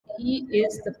he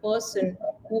is the person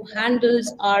who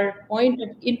handles our point of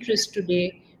interest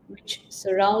today, which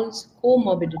surrounds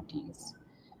comorbidities.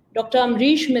 Dr.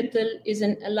 Ambrish Mithal is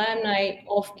an alumni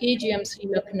of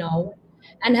KGMC Lucknow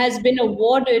and has been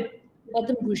awarded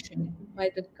Padma Bhushan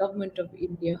by the Government of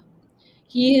India.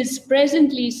 He is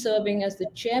presently serving as the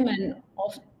chairman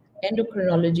of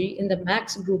endocrinology in the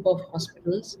Max group of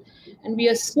hospitals. And we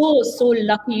are so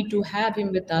lucky to have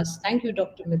him with us. Thank you,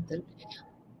 Dr. Mithal.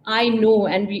 I know,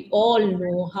 and we all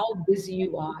know how busy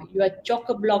you are. You are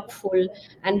chock-a-block full,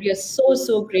 and we are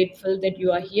so grateful that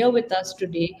you are here with us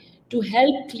today to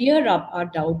help clear up our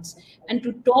doubts and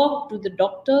to talk to the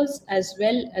doctors as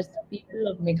well as the people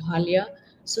of Meghalaya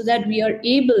so that we are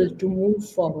able to move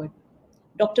forward.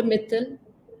 Dr. Mithal,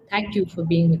 thank you for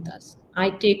being with us.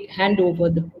 I hand over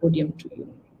the podium to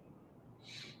you.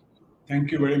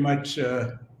 Thank you very much,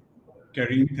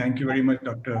 Carreen. Thank you very much,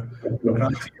 Dr.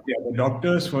 Pakrasi, the other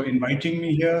doctors, for inviting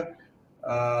me here.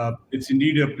 It's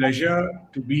indeed a pleasure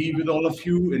to be with all of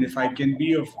you, and if I can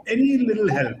be of any little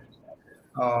help,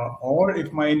 or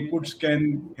if my inputs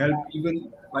can help even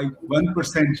like 1%,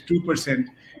 2%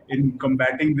 in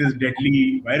combating this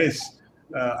deadly virus,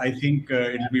 I think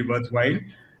it'll be worthwhile.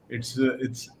 It's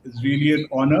really an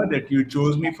honor that you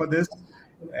chose me for this.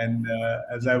 And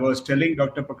as I was telling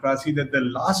Dr. Pakrasi, that the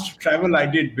last travel I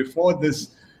did before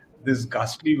this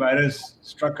ghastly virus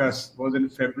struck us was in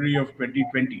February of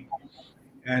 2020.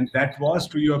 And that was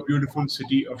to your beautiful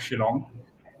city of Shillong.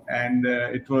 And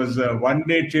it was a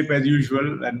one-day trip as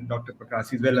usual, and Dr.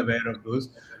 Pakrasi is well aware of those.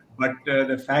 But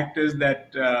the fact is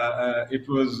that it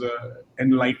was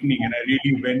enlightening, and I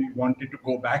really wanted to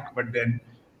go back, but then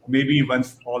maybe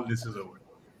once all this is over.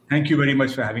 Thank you very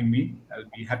much for having me. I'll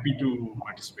be happy to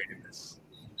participate in this.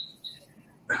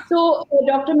 So,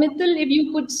 Dr. Mithal, if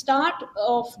you could start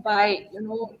off by,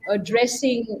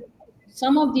 addressing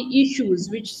some of the issues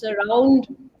which surround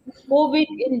COVID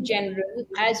in general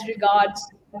as regards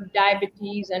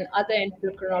diabetes and other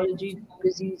endocrinology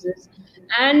diseases.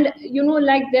 And,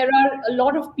 there are a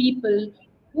lot of people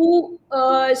who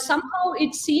somehow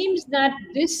it seems that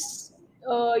this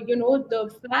the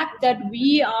fact that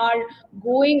we are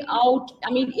going out, I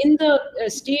mean, in the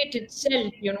state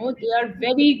itself, they are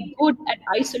very good at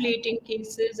isolating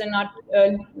cases and at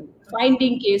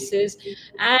finding cases.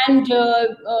 And,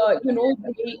 but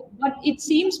it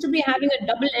seems to be having a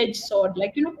double-edged sword.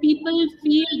 Like, people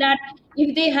feel that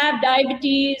if they have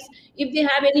diabetes, if they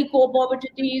have any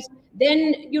comorbidities,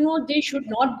 then, they should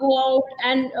not go out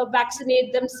and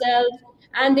vaccinate themselves.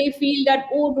 And they feel that,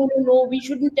 oh, no, we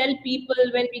shouldn't tell people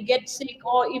when we get sick,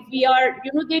 or if we are,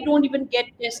 they don't even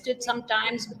get tested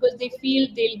sometimes because they feel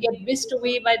they'll get whisked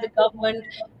away by the government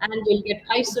and they'll get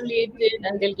isolated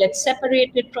and they'll get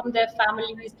separated from their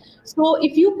families. So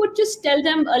if you could just tell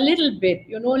them a little bit,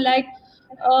 why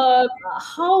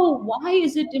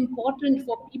is it important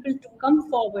for people to come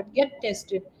forward, get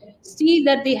tested, see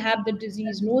that they have the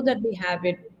disease, know that they have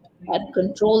it, and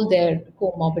control their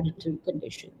comorbidity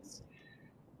conditions?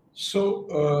 So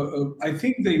I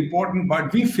think the important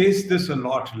part, we faced this a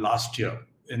lot last year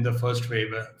in the first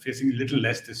wave, facing a little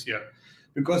less this year,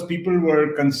 because people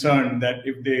were concerned that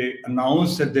if they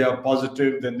announce that they are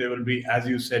positive, then they will be, as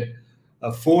you said,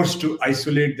 forced to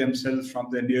isolate themselves from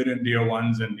their near and dear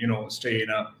ones and, stay in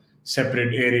a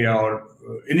separate area. Or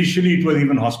initially it was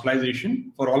even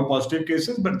hospitalization for all positive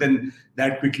cases, but then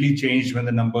that quickly changed when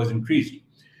the numbers increased.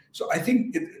 So I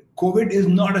think COVID is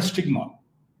not a stigma.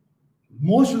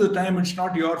 Most of the time, it's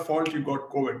not your fault you got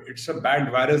COVID. It's a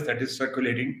bad virus that is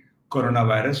circulating,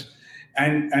 coronavirus.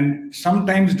 And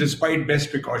sometimes, despite best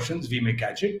precautions, we may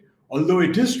catch it. Although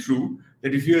it is true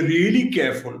that if you're really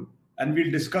careful, and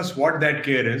we'll discuss what that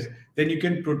care is, then you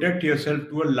can protect yourself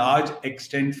to a large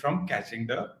extent from catching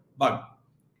the bug.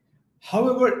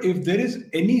 However, if there is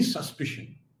any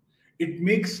suspicion, it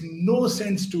makes no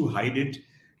sense to hide it.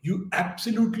 You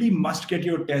absolutely must get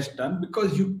your test done,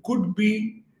 because you could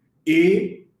be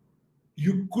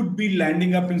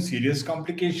landing up in serious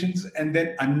complications and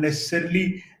then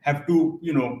unnecessarily have to,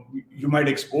 you might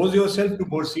expose yourself to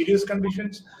more serious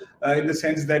conditions in the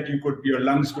sense that your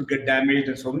lungs could get damaged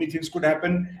and so many things could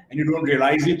happen and you don't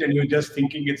realize it and you're just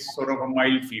thinking it's sort of a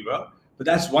mild fever. But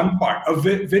that's one part.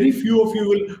 Very few of you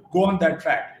will go on that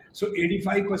track. So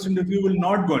 85% of you will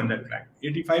not go on that track.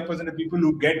 85% of people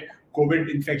who get COVID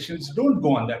infections don't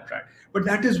go on that track. But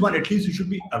that is one, at least you should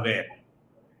be aware.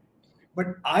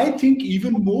 But I think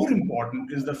even more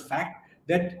important is the fact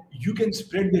that you can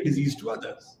spread the disease to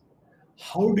others.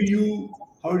 How do you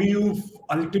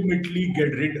ultimately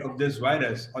get rid of this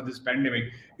virus or this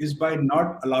pandemic is by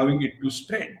not allowing it to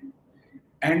spread.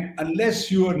 And unless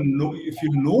if you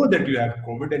know that you have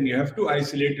COVID and you have to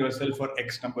isolate yourself for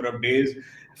X number of days,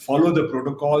 follow the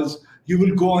protocols, you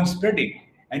will go on spreading.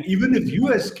 And even if you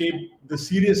escape the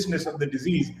seriousness of the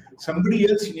disease, somebody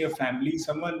else in your family,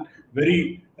 someone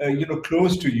very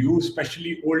close to you,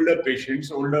 especially older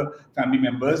patients, older family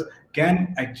members,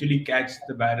 can actually catch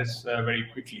the virus very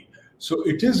quickly. So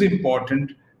it is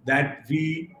important that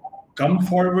we come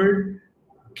forward,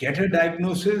 get a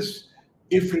diagnosis,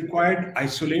 if required,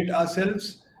 isolate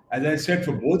ourselves. As I said,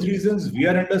 for both reasons, we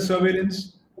are under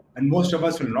surveillance, and most of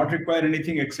us will not require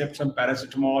anything except some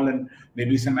paracetamol and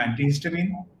maybe some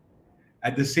antihistamine.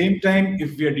 At the same time,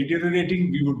 if we are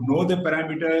deteriorating, we would know the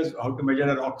parameters, how to measure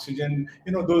our oxygen,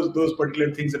 those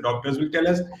particular things the doctors will tell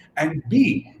us. And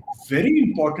B, very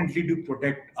importantly, to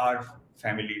protect our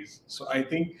families. So I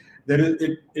think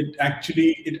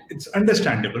it's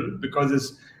understandable,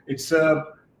 because it's a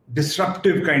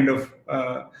disruptive kind of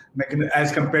mechanism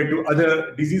as compared to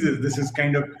other diseases. This is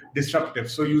kind of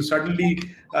disruptive. So you suddenly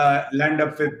land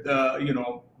up with,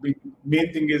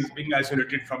 main thing is being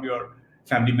isolated from your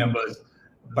family members.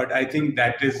 But I think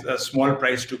that is a small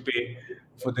price to pay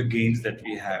for the gains that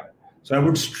we have. So I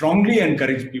would strongly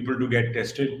encourage people to get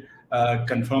tested,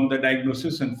 confirm the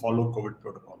diagnosis, and follow COVID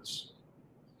protocols.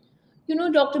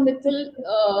 Dr. Mithal,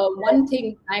 one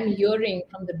thing I'm hearing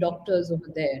from the doctors over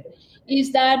there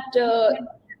is that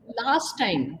last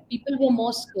time people were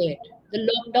more scared. The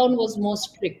lockdown was more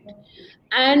strict.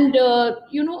 And,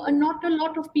 not a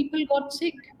lot of people got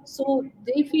sick. So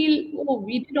they feel, oh,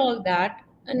 we did all that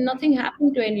and nothing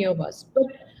happened to any of us. But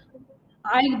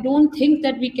I don't think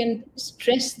that we can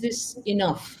stress this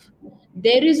enough.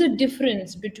 There is a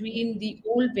difference between the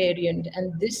old variant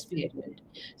and this variant.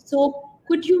 So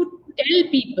could you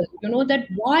tell people, that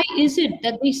why is it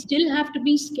that they still have to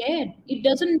be scared? It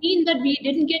doesn't mean that we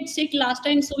didn't get sick last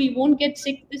time, so we won't get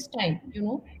sick this time,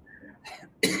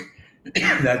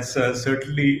 That's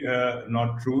certainly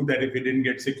not true, that if we didn't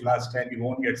get sick last time, we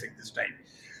won't get sick this time.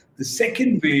 The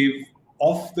second wave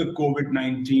of the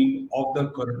COVID-19, of the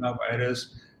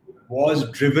coronavirus, was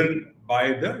driven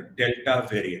by the Delta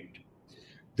variant.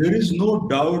 There is no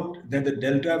doubt that the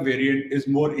Delta variant is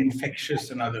more infectious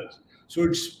than others. So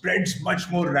it spreads much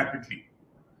more rapidly.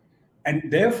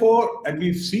 And therefore, and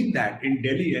we've seen that in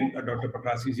Delhi, and Dr.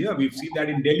 Pakrasi is here, we've seen that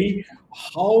in Delhi,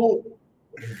 how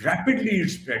rapidly it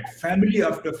spread. Family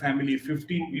after family,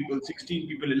 15 people, 16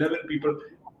 people, 11 people,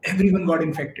 everyone got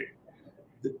infected.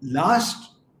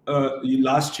 Last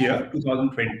year,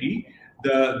 2020,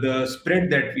 the spread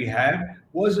that we had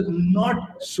was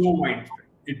not so widespread.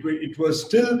 It was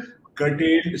still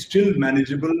curtailed, still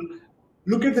manageable.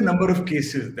 Look at the number of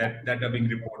cases that are being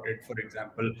reported. For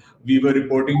example, we were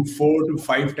reporting 4 to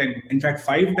 5 times, in fact,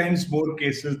 5 times more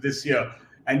cases this year.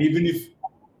 And even if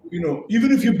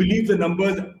you believe the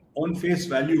numbers on face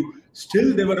value,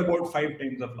 still they were about 5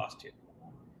 times of last year.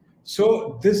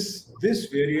 So this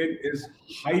variant is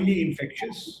highly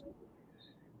infectious.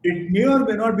 It may or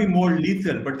may not be more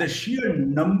lethal, but the sheer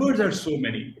numbers are so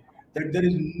many that there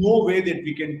is no way that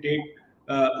we can take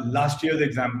last year's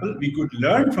example. We could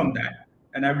learn from that,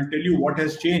 and I will tell you what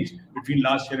has changed between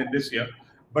last year and this year.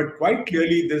 But quite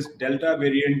clearly, this Delta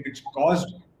variant, which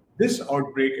caused this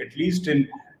outbreak, at least in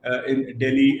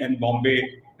Delhi and Bombay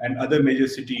and other major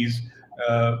cities,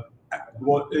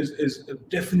 is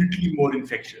definitely more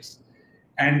infectious.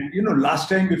 And last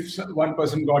time, if one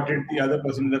person got it, the other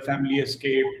person in the family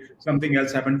escaped, something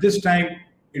else happened. This time,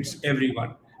 it's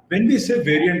everyone. When we say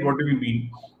variant, what do we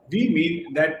mean? We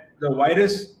mean that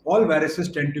all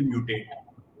viruses tend to mutate,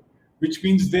 which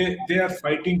means they are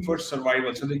fighting for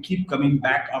survival. So they keep coming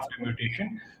back after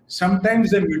mutation.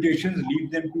 Sometimes the mutations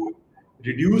lead them to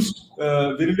reduced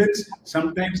virulence,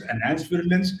 sometimes enhanced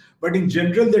virulence, but in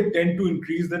general, they tend to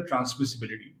increase the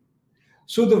transmissibility.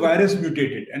 So the virus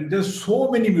mutated, and there's so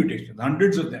many mutations,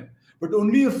 hundreds of them, but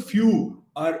only a few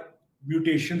are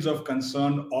mutations of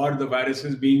concern or the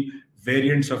viruses being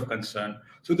variants of concern.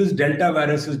 So this Delta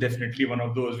virus is definitely one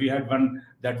of those. We had one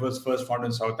that was first found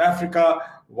in South Africa,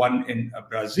 one in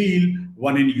Brazil,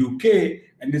 one in UK,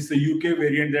 and it's the UK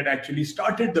variant that actually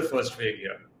started the first wave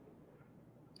here.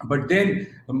 But then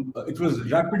it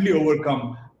was rapidly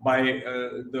overcome by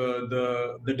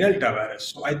the Delta virus.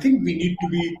 So I think we need to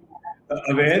be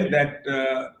aware that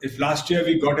if last year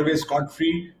we got away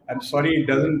scot-free, I'm sorry, it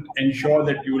doesn't ensure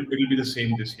that it will be the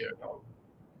same this year at all.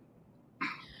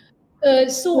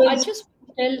 So I just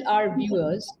tell our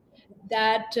viewers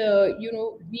that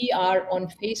we are on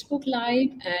Facebook Live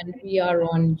and we are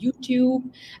on YouTube,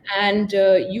 and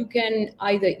you can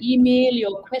either email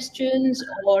your questions,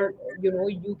 or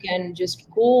you can just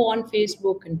go on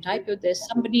Facebook and type it. There's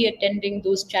somebody attending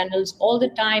those channels all the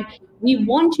time. We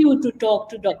want you to talk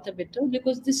to Dr. Mithal,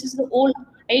 because this is the whole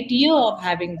idea of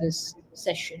having this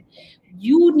session.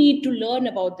 You need to learn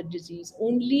about the disease.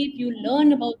 Only if you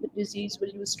learn about the disease will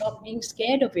you stop being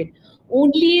scared of it.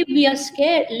 Only if we are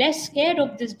less scared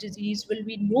of this disease, will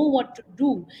we know what to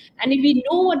do. And if we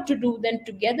know what to do, then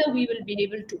together we will be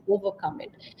able to overcome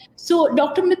it. So,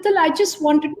 Dr. Mithal, I just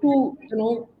wanted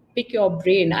to, pick your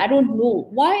brain. I don't know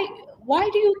why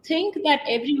do you think that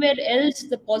everywhere else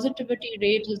the positivity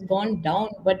rate has gone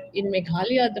down, but in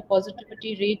Meghalaya the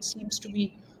positivity rate seems to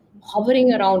be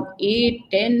hovering around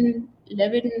 8, 10,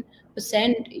 11%?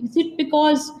 Is it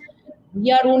because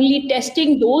we are only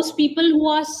testing those people who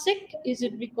are sick? Is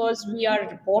it because we are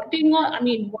reporting? I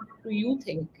mean, what do you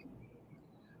think?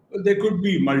 There could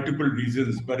be multiple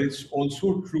reasons, but it's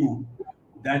also true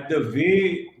that the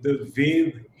way the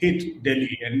wave hit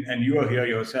Delhi, and you are here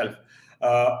yourself,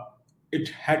 it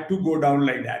had to go down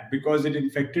like that because it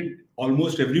infected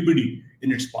almost everybody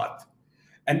in its path.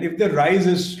 And if the rise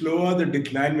is slower, the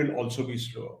decline will also be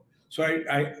slower. So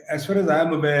as far as I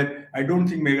am aware, I don't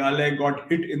think Meghalaya got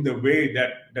hit in the way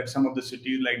that some of the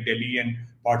cities like Delhi and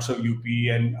parts of UP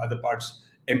and other parts,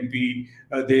 MP,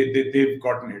 they've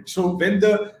gotten hit. So when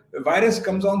the virus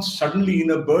comes on suddenly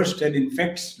in a burst and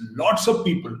infects lots of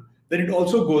people, then it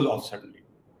also goes off suddenly.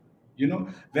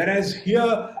 Whereas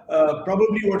here,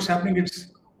 probably what's happening, it's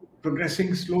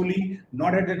progressing slowly,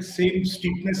 not at that same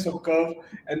steepness of curve,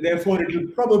 and therefore it will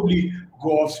probably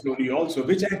go off slowly also,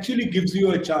 which actually gives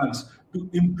you a chance to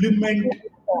implement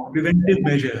preventive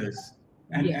measures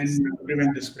and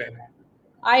prevent the spread.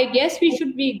 I guess we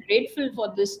should be grateful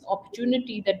for this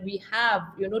opportunity that we have,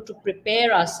 to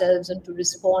prepare ourselves and to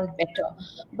respond better.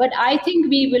 But I think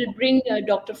we will bring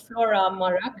Dr. Flora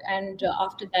Marak and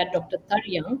after that Dr.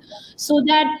 Tariang, so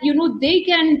that they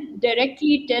can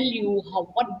directly tell you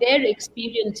what their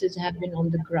experiences have been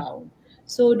on the ground.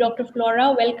 So, Dr.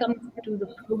 Flora, welcome to the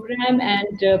program,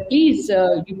 and please,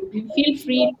 you feel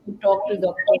free to talk to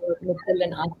Dr. Mithal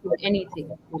and ask him anything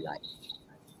you like.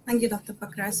 Thank you, Dr.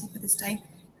 Pakrasi, for this time.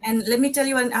 And let me tell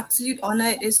you, an absolute honor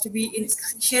it is to be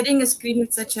sharing a screen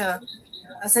with such a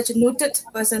noted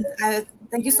person.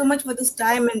 Thank you so much for this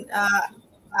time, and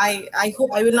I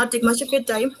hope I will not take much of your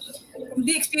time.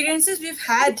 The experiences we've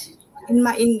had in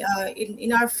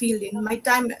our field, in my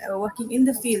time working in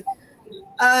the field,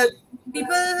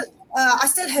 people are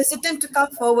still hesitant to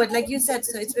come forward, like you said.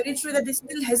 So it's very true that they're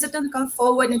still hesitant to come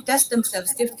forward and test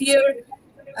themselves. They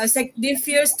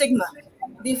fear stigma.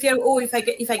 They fear, if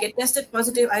I get tested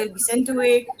positive, I will be sent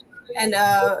away, and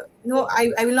I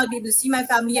will not be able to see my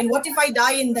family. And what if I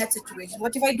die in that situation?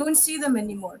 What if I don't see them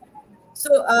anymore?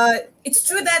 So it's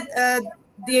true that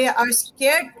they are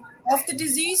scared of the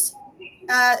disease,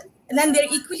 and then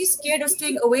they're equally scared of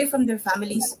staying away from their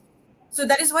families. So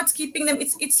that is what's keeping them.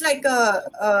 It's like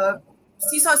a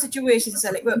seesaw situation. So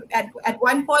like at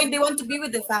one point they want to be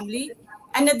with their family,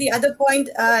 and at the other point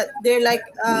they're like,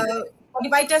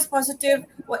 if I test positive,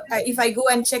 if I go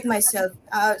and check myself?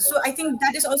 So I think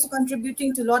that is also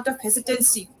contributing to a lot of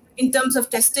hesitancy in terms of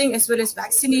testing as well as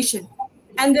vaccination.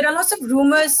 And there are lots of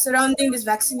rumors surrounding these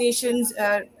vaccinations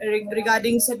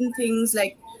regarding certain things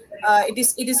like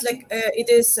it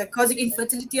is causing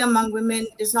infertility among women.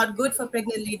 It is not good for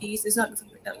pregnant ladies.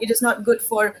 It is not good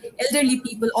for elderly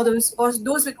people or those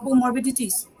with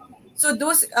comorbidities. So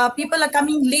those people are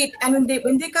coming late, and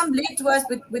when they come late to us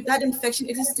with that infection,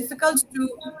 it is difficult to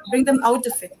bring them out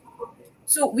of it.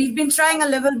 So we've been trying our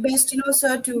level best,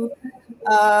 sir, to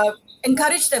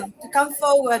encourage them to come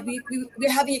forward.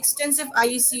 We're having extensive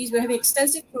IECs, we're having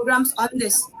extensive programs on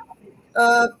this.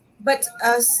 But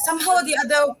somehow or the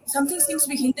other, something seems to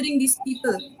be hindering these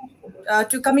people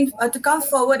to come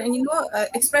forward and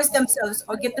express themselves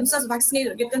or get themselves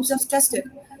vaccinated or get themselves tested.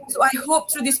 So I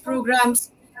hope through these programs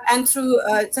and through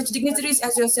such dignitaries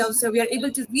as yourselves, so we are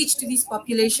able to reach to this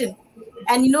population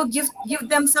and give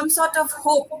them some sort of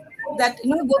hope that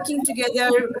working together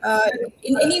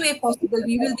in any way possible,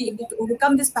 we will be able to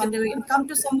overcome this pandemic and come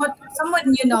to somewhat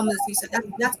near normalcy. So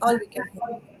that's all we can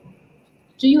hope.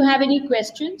 Do you have any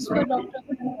questions for Dr.?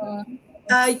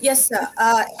 Yes, sir.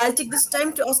 I'll take this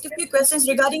time to ask a few questions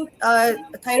regarding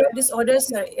thyroid disorders,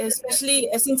 sir, especially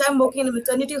since I'm working in a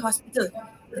maternity hospital.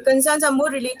 The concerns are more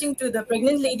relating to the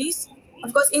pregnant ladies,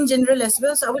 of course, in general as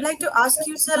well. So I would like to ask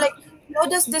you, sir, how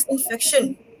does this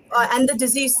infection and the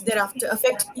disease thereafter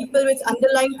affect people with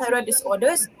underlying thyroid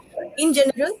disorders in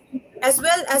general, as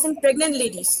well as in pregnant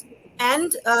ladies?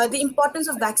 and the importance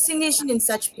of vaccination in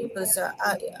such people, sir.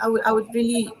 I would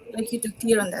really like you to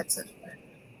clear on that, sir.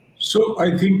 So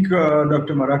I think,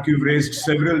 Dr. Marak, you've raised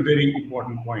several very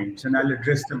important points, and I'll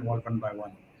address them all one by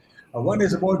one. One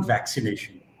is about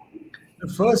vaccination. The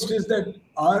first is that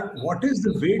what is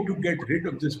the way to get rid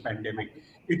of this pandemic?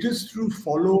 It is to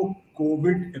follow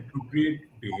COVID appropriate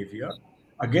behavior.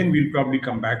 Again, we'll probably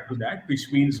come back to that,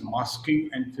 which means masking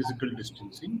and physical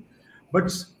distancing.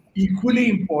 But equally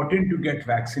important to get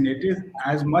vaccinated.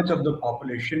 As much of the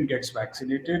population gets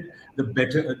vaccinated, the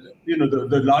better,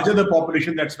 the larger the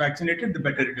population that's vaccinated, the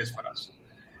better it is for us.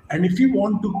 And if you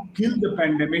want to kill the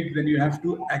pandemic, then you have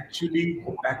to actually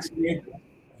vaccinate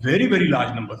very, very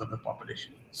large numbers of the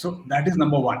population. So that is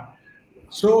number one.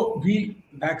 So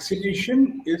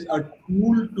vaccination is a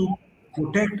tool to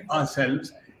protect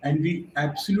ourselves, and we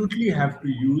absolutely have to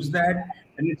use that.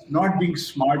 And it's not being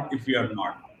smart if we are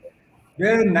not.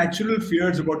 There are natural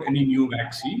fears about any new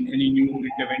vaccine, any new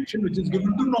intervention, which is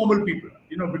given to normal people,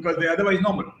 because they're otherwise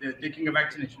normal. They're taking a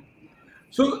vaccination.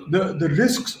 So the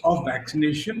risks of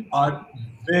vaccination are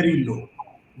very low,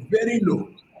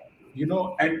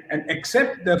 and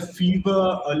except the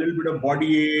fever, a little bit of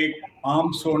body ache,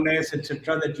 arm soreness,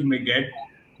 etc., that you may get,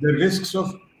 the risks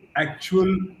of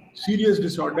actual serious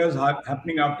disorders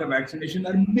happening after vaccination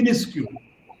are minuscule.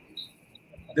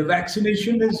 The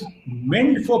vaccination is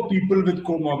meant for people with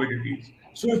comorbidities.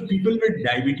 So if people with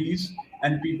diabetes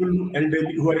and people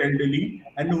who are elderly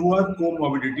and who have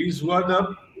comorbidities, who are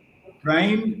the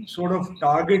prime sort of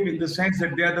target in the sense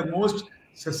that they are the most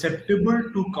susceptible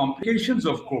to complications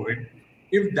of COVID,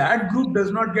 if that group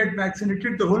does not get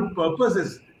vaccinated, the whole purpose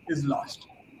is lost.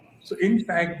 So in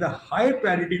fact, the high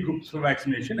priority groups for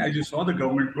vaccination, as you saw the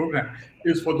government program,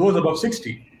 is for those above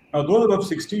 60. Now, those above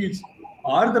 60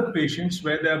 are the patients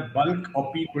where the bulk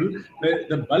of people, where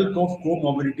the bulk of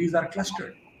comorbidities are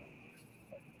clustered.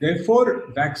 Therefore,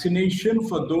 vaccination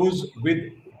for those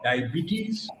with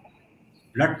diabetes,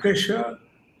 blood pressure,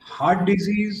 heart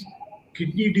disease,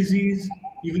 kidney disease,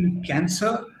 even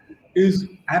cancer is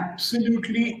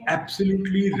absolutely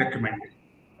recommended.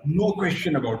 No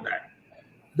question about that.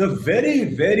 The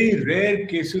very, very rare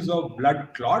cases of blood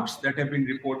clots that have been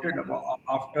reported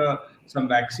after some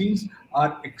vaccines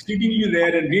are exceedingly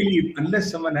rare, and really,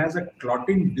 unless someone has a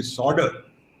clotting disorder,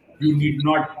 you need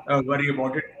not worry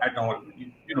about it at all.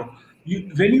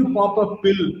 When you pop a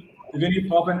pill, when you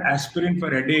pop an aspirin for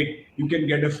headache, you can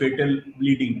get a fatal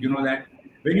bleeding. You know that.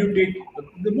 When you take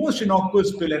the most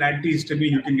innocuous pill, an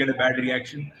antihistamine, you can get a bad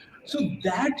reaction. So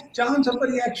that chance of a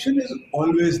reaction is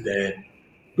always there.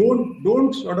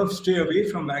 Don't sort of stay away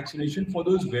from vaccination for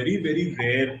those very, very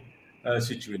rare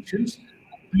situations.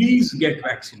 Please get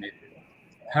vaccinated.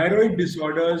 Thyroid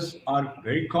disorders are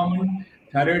very common.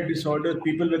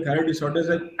 People with thyroid disorders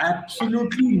have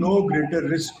absolutely no greater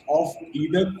risk of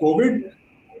either COVID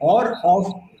or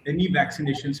of any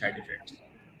vaccination side effects.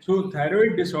 So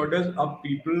thyroid disorders are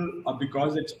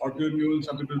because it's autoimmune.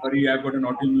 Some people worry, I've got an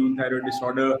autoimmune thyroid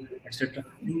disorder, etc.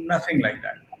 Nothing like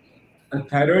that. A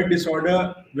thyroid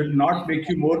disorder will not make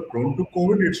you more prone to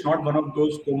COVID. It's not one of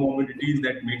those comorbidities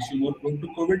that makes you more prone to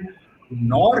COVID,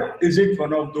 nor is it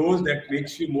one of those that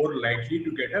makes you more likely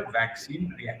to get a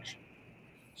vaccine reaction.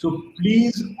 So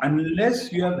please,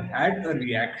 unless you have had a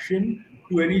reaction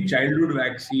to any childhood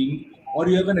vaccine, or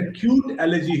you have an acute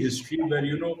allergy history where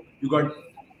you got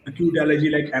acute allergy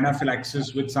like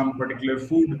anaphylaxis with some particular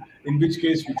food, in which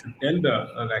case you should tell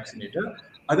the vaccinator.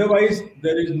 Otherwise,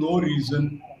 there is no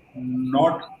reason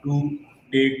not to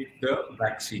take the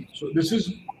vaccine. So this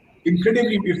is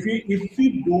incredibly, if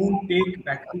we don't take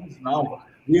vaccines now,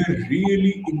 we are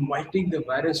really inviting the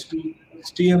virus to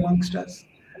stay amongst us.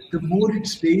 The more it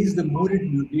stays, the more it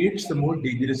mutates, the more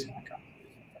dangerous it becomes.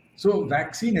 So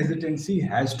vaccine hesitancy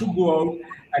has to go out,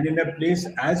 and in a place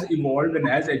as evolved and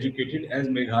as educated as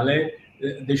Meghalaya,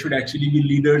 they should actually be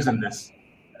leaders in this.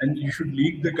 And you should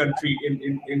lead the country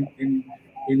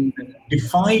in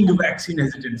defying vaccine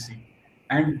hesitancy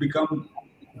and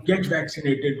get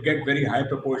vaccinated, get very high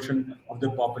proportion of the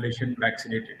population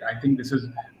vaccinated. I think this is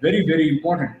very, very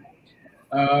important.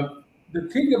 The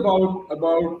thing about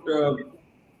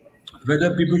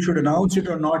whether people should announce it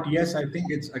or not, yes, I think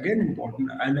it's again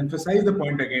important. I'll emphasize the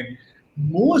point again.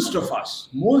 Most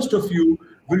of you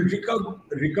will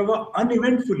recover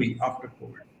uneventfully after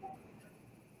COVID.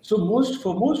 So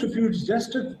for most of you, it's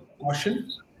just a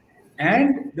caution,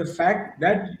 and the fact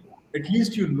that at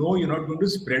least you're not going to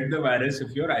spread the virus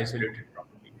if you're isolated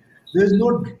properly. There's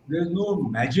no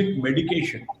magic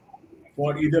medication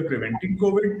for either preventing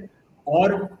COVID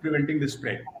or preventing the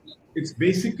spread. It's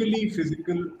basically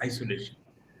physical isolation.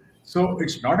 So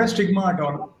it's not a stigma at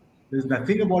all. There's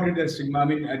nothing about it that's stigma. I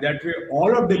mean, that way,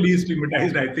 all of Delhi is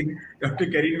stigmatized. I think Dr.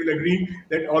 Carreen will agree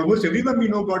that almost everyone we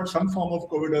know got some form of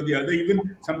COVID or the other,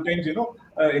 even sometimes, you know,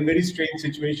 in very strange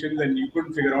situations, and you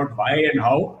couldn't figure out why and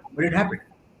how, but it happened.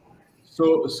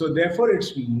 So therefore,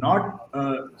 it's not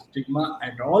a stigma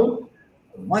at all.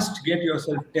 Must get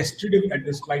yourself tested if at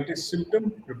the slightest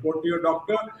symptom, report to your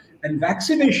doctor. And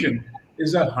vaccination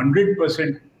is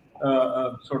 100%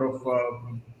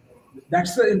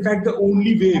 that's in fact the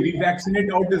only way we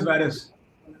vaccinate out this virus.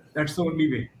 That's the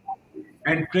only way.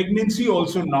 And pregnancy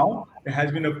also now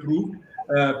has been approved.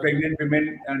 Pregnant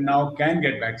women now can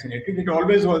get vaccinated. It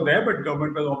always was there, but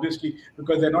government was obviously,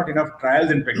 because there are not enough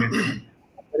trials in pregnant women,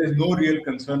 there is no real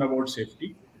concern about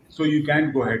safety. So you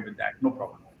can go ahead with that, no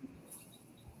problem.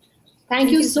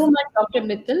 Thank you so much, Dr.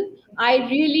 Mithal.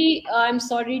 I'm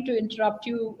sorry to interrupt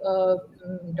you,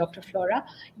 Dr. Flora.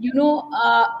 You know,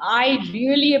 I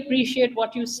really appreciate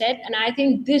what you said, and I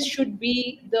think this should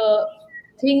be the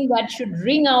thing that should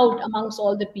ring out amongst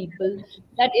all the people,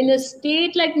 that in a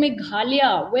state like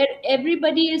Meghalaya, where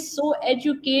everybody is so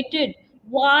educated,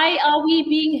 why are we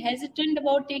being hesitant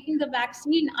about taking the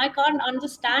vaccine? I can't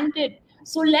understand it.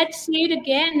 So let's say it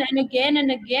again and again and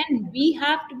again. We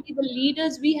have to be the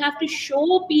leaders. We have to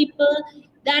show people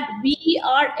that we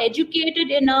are educated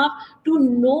enough to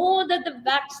know that the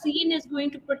vaccine is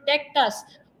going to protect us.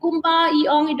 Kumba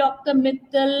iong Dr.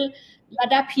 Mithal,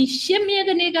 lada pishim ya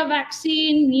ganega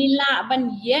vaccine, nila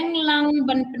ban yeng lang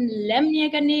ban penlem ya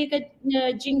ganega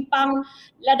jingpang,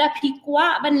 lada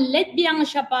pikwa ban let biang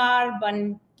shapar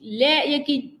ban le ya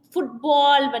ki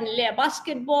football, ban le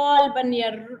basketball, ban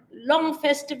ya long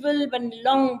festival, ban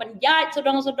long ban yat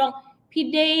sodong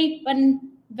pide ban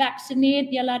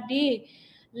vaccinate ya lade.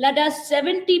 Lada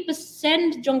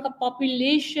 70% jongka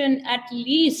population at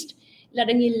least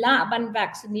ladangi la ban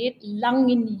vaccinate, lang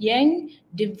in yang,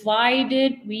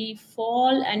 divided we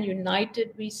fall and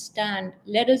united we stand.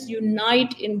 Let us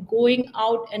unite in going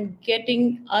out and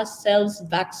getting ourselves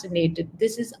vaccinated.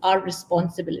 This is our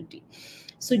responsibility.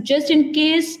 So just in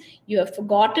case you have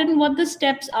forgotten what the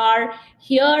steps are,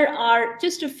 here are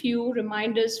just a few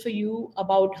reminders for you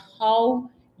about how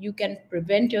you can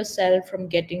prevent yourself from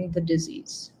getting the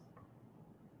disease.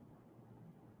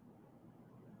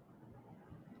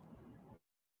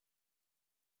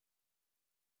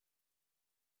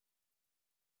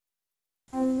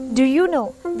 Do you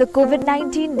know the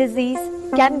COVID-19 disease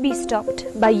can be stopped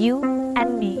by you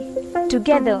and me?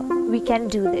 Together, we can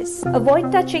do this.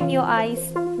 Avoid touching your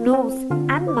eyes, nose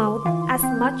and mouth as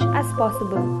much as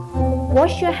possible.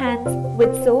 Wash your hands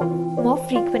with soap more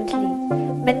frequently.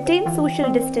 Maintain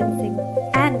social distancing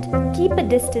and keep a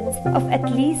distance of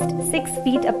at least 6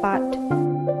 feet apart.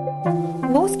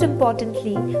 Most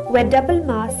importantly, wear double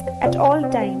mask at all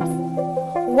times.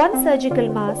 One surgical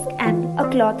mask and a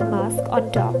cloth mask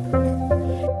on top.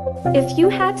 If you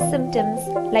have symptoms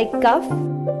like cough,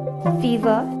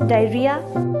 fever, diarrhea,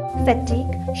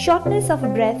 fatigue, shortness of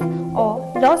breath or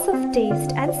loss of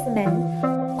taste and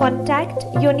smell, contact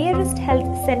your nearest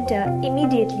health center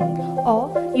immediately,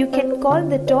 or you can call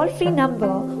the toll-free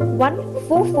number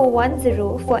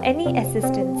 14410 for any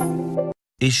assistance.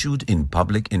 Issued in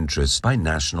public interest by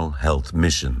National Health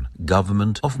Mission,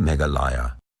 Government of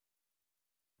Meghalaya.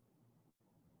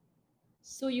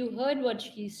 So you heard what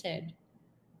she said.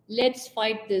 Let's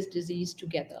fight this disease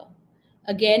together.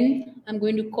 Again, I'm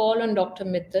going to call on Dr.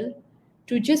 Mithal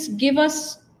to just give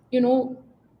us,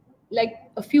 like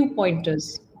a few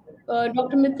pointers.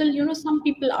 Dr. Mithal, some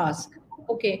people ask,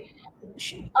 okay,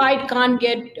 I can't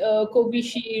get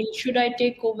Covishield. Should I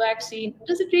take Covaxin?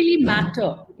 Does it really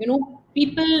matter?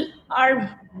 People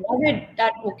are worried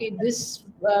that, okay, this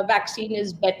vaccine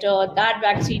is better, that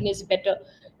vaccine is better.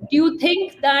 Do you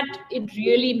think that it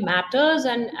really matters?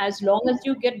 And as long as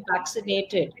you get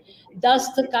vaccinated,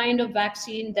 does the kind of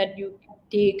vaccine that you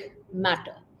take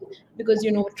matter? Because,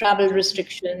 travel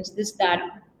restrictions, this,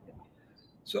 that.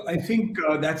 So I think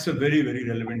that's a very, very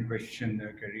relevant question,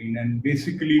 Carreen. And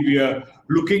basically, we are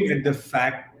looking at the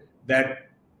fact that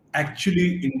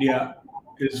actually India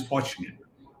is fortunate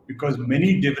because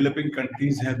many developing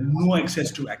countries have no access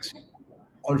to vaccine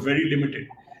or very limited.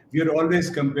 We are always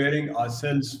comparing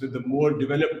ourselves with the more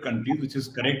developed countries, which is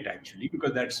correct actually,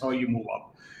 because that's how you move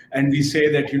up. And we say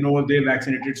that, they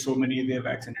vaccinated so many, they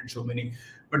vaccinated so many.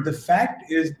 But the fact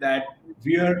is that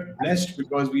we are blessed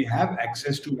because we have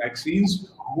access to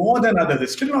vaccines more than others.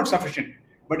 It's still not sufficient,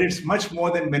 but it's much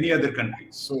more than many other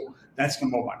countries. So that's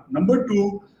number one. Number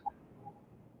two,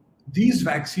 these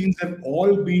vaccines have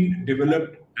all been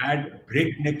developed at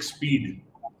breakneck speed,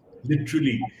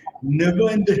 literally. Never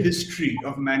in the history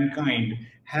of mankind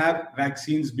have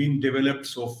vaccines been developed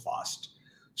so fast.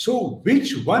 So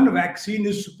which one vaccine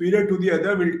is superior to the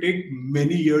other will take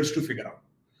many years to figure out.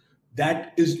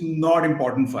 That is not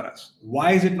important for us.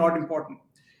 Why is it not important?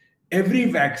 Every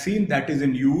vaccine that is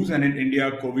in use, and in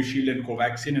India, Covishield and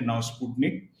Covaxin, and now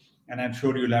Sputnik, and I'm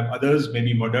sure you'll have others,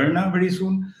 maybe Moderna very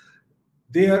soon,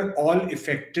 they are all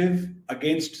effective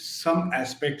against some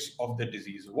aspects of the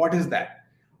disease. What is that?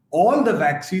 All the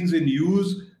vaccines in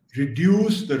use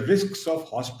reduce the risks of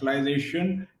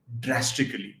hospitalization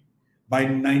drastically by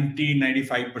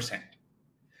 90-95%.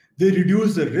 They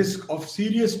reduce the risk of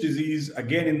serious disease,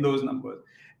 again in those numbers,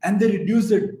 and they reduce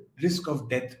the risk of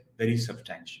death very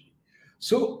substantially.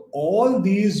 So all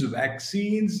these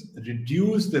vaccines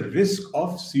reduce the risk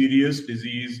of serious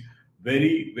disease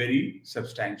very, very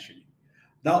substantially.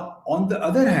 Now, on the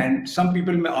other hand, some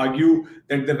people may argue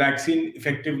that the vaccine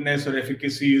effectiveness or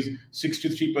efficacy is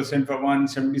 63% for one,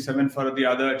 77% for the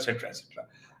other, etc., etc.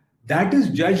 That is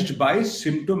judged by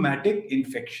symptomatic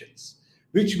infections,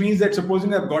 which means that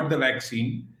supposing I've got the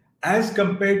vaccine, as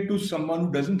compared to someone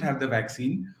who doesn't have the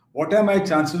vaccine, what are my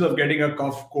chances of getting a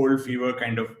cough, cold, fever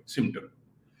kind of symptom?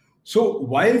 So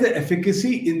while the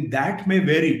efficacy in that may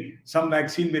vary, some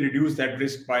vaccine may reduce that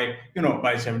risk by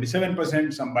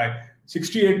 77%, some by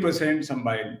 68%, some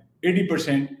by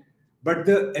 80%. But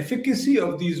the efficacy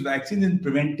of these vaccines in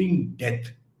preventing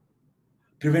death,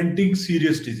 preventing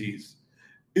serious disease,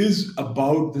 is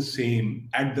about the same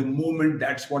at the moment.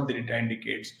 That's what the data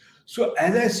indicates. So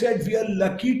as I said, we are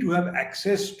lucky to have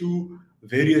access to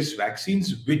various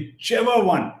vaccines. Whichever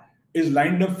one is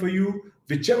lined up for you,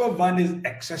 whichever one is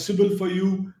accessible for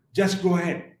you, just go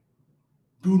ahead.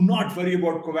 Do not worry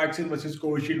about Covaxin versus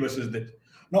Covishield versus this.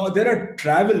 Now, there are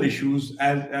travel issues,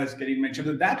 as Carreen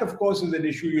mentioned. That, of course, is an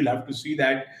issue. You'll have to see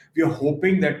that. We are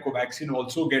hoping that Covaxin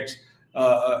also gets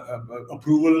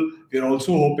approval. We are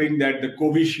also hoping that the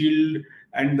Covishield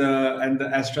and the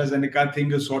AstraZeneca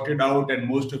thing is sorted out, and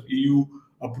most of EU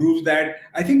approves that.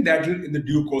 I think that will, in the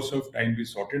due course of time, be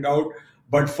sorted out.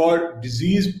 But for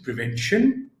disease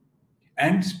prevention,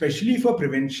 and especially for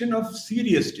prevention of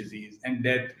serious disease and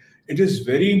death, it is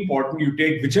very important you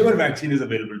take whichever vaccine is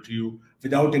available to you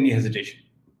without any hesitation.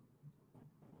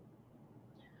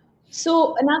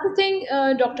 So another thing,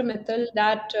 Dr. Mithal,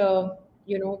 that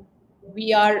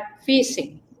we are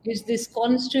facing is this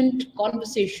constant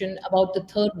conversation about the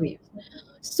third wave.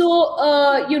 So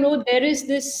there is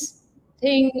this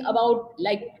thing about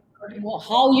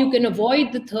how you can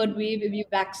avoid the third wave if you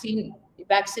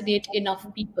vaccinate enough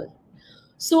people.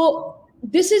 So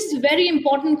this is a very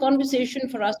important conversation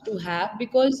for us to have,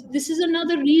 because this is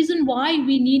another reason why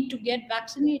we need to get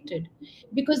vaccinated.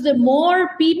 Because the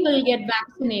more people get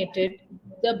vaccinated,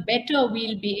 the better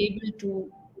we'll be able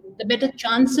to, the better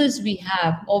chances we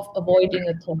have of avoiding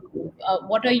a third wave.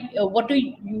 What do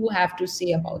you have to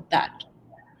say about that?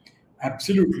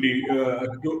 Absolutely.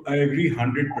 I agree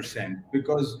 100%,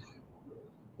 because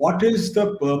what is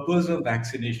the purpose of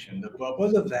vaccination? The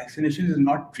purpose of vaccination is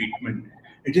not treatment.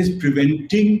 It is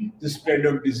preventing the spread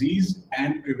of disease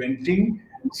and preventing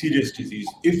serious disease.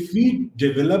 If we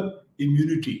develop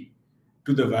immunity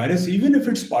to the virus, even if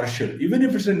it's partial, even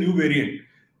if it's a new variant,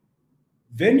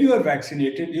 when you are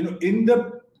vaccinated, in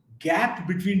the gap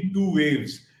between two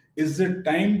waves is the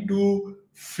time to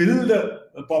fill the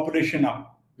population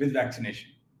up with vaccination.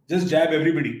 Just jab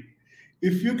everybody.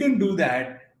 If you can do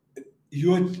that,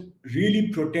 you're really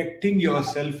protecting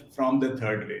yourself from the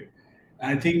third wave.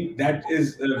 I think that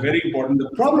is very important. The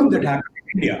problem that happened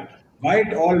in India, why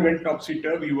it all went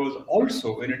topsy-turvy, was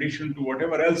also, in addition to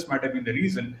whatever else might have been the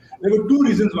reason, there were two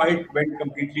reasons why it went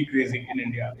completely crazy in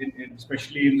India,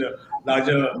 especially in the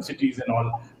larger cities and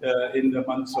all, in the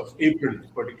months of April,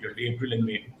 particularly April and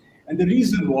May. And the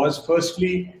reason was,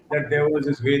 firstly, that there was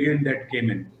this variant that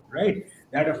came in, right?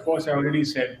 That, of course, I already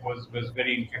said was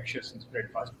very infectious and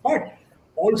spread fast. But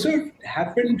also, it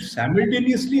happened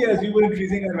simultaneously as we were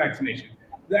increasing our vaccination.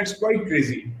 That's quite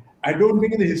crazy. I don't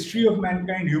think in the history of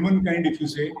mankind, humankind, if you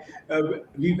say,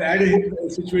 we've had a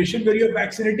situation where you're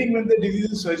vaccinating when the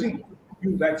disease is surging.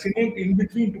 You vaccinate in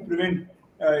between to prevent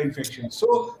infection.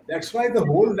 So that's why the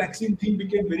whole vaccine thing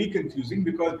became very confusing,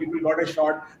 because people got a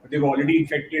shot, but they've already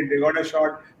infected, they got a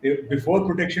shot, before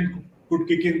protection could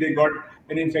kick in, they got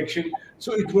an infection.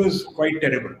 So it was quite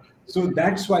terrible. So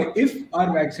that's why if our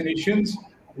vaccinations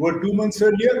were 2 months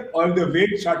earlier, or if the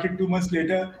wave started 2 months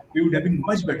later, we would have been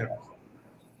much better off.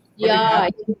 But it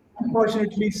happened,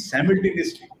 unfortunately,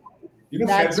 simultaneously.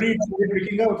 February started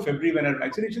picking up, February when our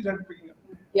vaccinations started picking up.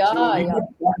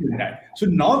 So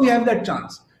now we have that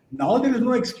chance. Now there is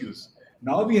no excuse.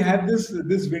 Now we have this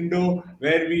window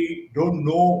where we don't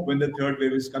know when the third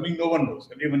wave is coming. No one knows.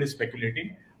 Everyone is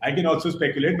speculating. I can also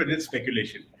speculate, but it's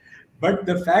speculation. But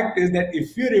the fact is that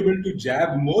if we are able to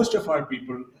jab most of our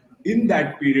people in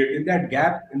that period, in that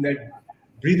gap, in that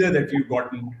breather that we've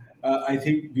gotten, I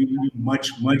think we will be much,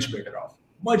 much better off.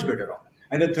 Much better off.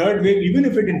 And the third wave, even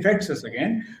if it infects us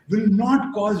again, will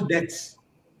not cause deaths,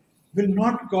 will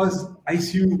not cause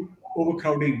ICU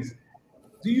overcrowdings.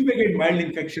 So you may get mild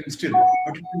infection still,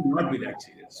 but it will not be that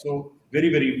serious. So very,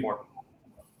 very important.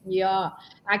 Yeah,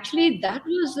 actually, that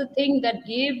was the thing that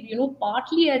gave,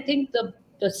 partly, I think, the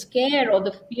scare or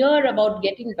the fear about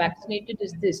getting vaccinated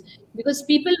is this, because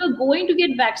people were going to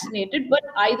get vaccinated, but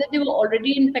either they were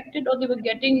already infected or they were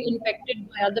getting infected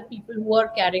by other people who are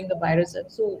carrying the virus.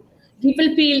 So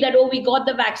people feel that, oh, we got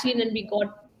the vaccine and we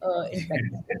got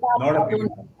infected. Lot of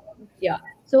people. Yeah.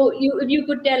 So if you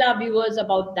could tell our viewers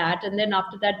about that, and then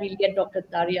after that, we'll get Dr.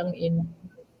 Tariang in.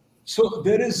 So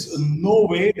there is no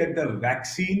way that the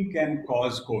vaccine can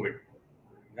cause COVID.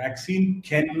 Vaccine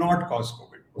cannot cause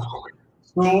COVID.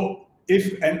 So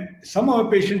and some of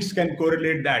our patients can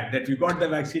correlate that we got the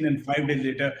vaccine and 5 days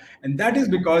later, and that is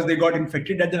because they got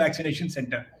infected at the vaccination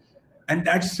center. And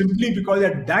that's simply because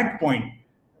at that point,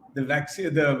 the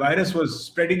virus was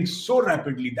spreading so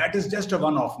rapidly. That is just a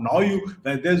one-off. Now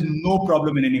there's no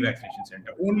problem in any vaccination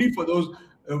center. Only for those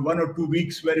 1 or 2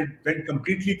 weeks where it went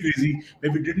completely crazy,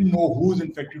 where we didn't know who's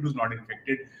infected, who's not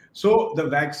infected. So the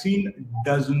vaccine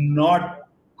cannot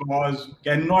cause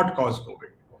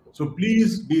COVID. So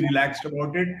please be relaxed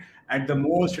about it. At the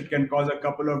most, it can cause a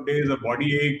couple of days of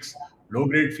body aches,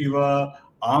 low-grade fever,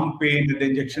 arm pain at the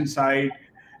injection site.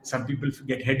 Some people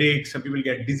get headaches, some people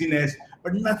get dizziness,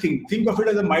 but nothing. Think of it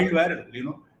as a mild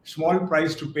viral, small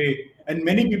price to pay. And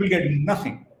many people get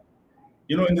nothing.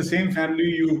 In the same family,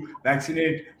 you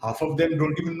vaccinate, half of them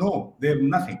don't even know. They have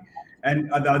nothing. And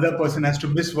the other person has to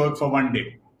miss work for 1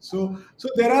 day. So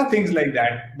there are things like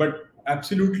that, but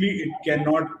absolutely it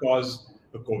cannot cause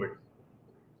the COVID.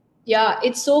 Yeah,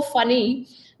 it's so funny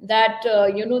that,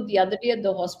 the other day at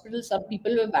the hospital, some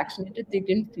people were vaccinated, they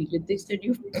didn't feel it. They said,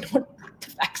 you don't put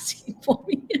the vaccine for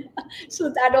me. So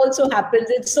that also happens.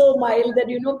 It's so mild that,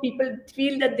 people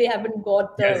feel that they haven't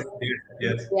got the...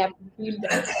 Yes. They have to feel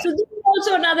that. So this is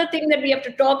also another thing that we have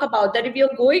to talk about, that if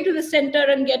you're going to the center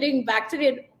and getting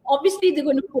vaccinated, obviously they're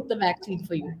going to put the vaccine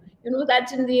for you.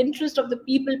 That's in the interest of the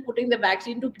people putting the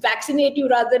vaccine to vaccinate you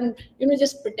rather than,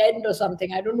 just pretend or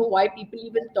something. I don't know why people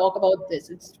even talk about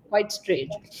this. It's quite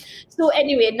strange. So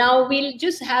anyway, now we'll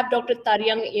just have Dr.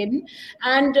 Tariang in.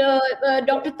 And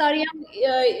Dr. Tariang,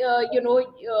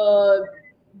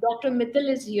 Dr. Mithal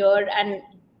is here, and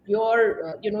you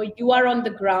are on the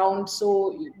ground.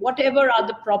 So whatever are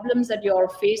the problems that you're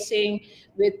facing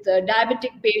with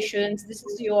diabetic patients, this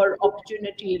is your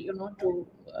opportunity, to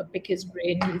pick his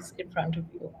brain. He's in front of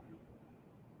you.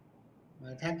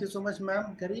 Thank you so much,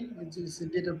 ma'am, Carreen. It is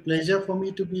indeed a pleasure for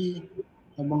me to be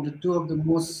among the two of the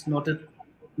most noted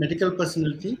medical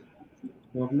personality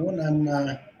you have known.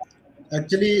 And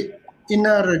actually, in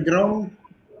our ground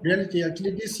reality,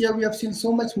 actually this year we have seen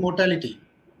so much mortality.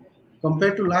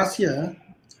 Compared to last year,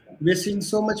 we're seeing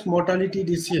so much mortality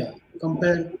this year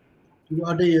compared to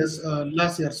other years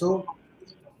last year. So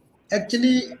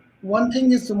actually, one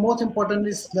thing is the most important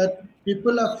is that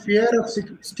people are fear of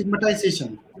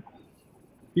stigmatization.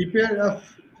 People are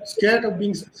scared of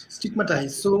being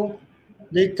stigmatized, so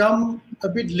they come a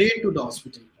bit late to the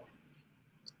hospital.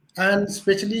 And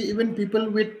especially even people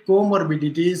with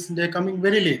comorbidities, they're coming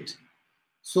very late.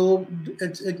 So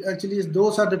actually,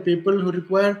 those are the people who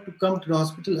require to come to the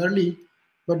hospital early,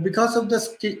 but because of the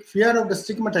fear of the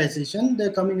stigmatization,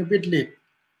 they're coming a bit late.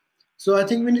 So I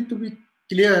think we need to be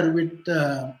clear with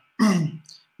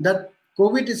that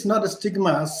COVID is not a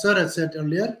stigma, as Sir has said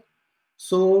earlier.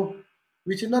 So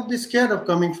we should not be scared of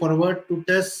coming forward to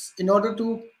test in order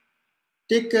to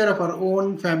take care of our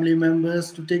own family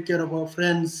members, to take care of our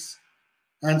friends,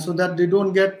 and so that they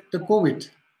don't get the COVID.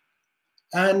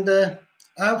 And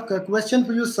I have a question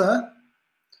for you, sir.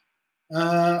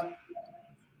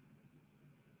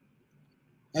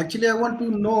 Actually, I want to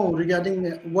know regarding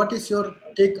what is your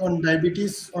take on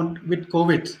diabetes with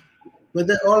COVID?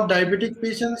 Whether all diabetic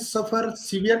patients suffer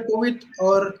severe COVID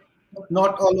or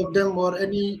not all of them, or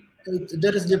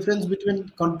there is difference between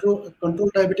controlled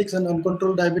diabetics and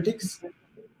uncontrolled diabetics?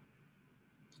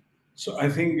 So I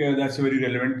think that's a very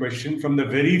relevant question. From the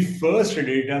very first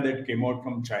data that came out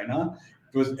from China,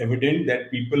 it was evident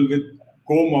that people with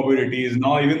comorbidities,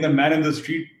 now even the man in the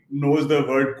street knows the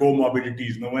word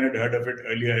comorbidities. No one had heard of it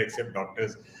earlier except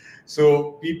doctors.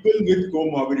 So people with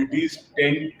comorbidities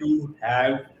tend to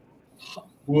have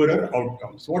poorer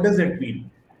outcomes. What does that mean?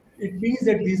 It means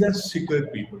that these are sicker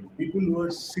people who are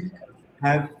sick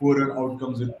have poorer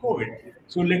outcomes with COVID.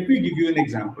 So let me give you an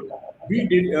example.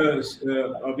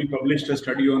 We published a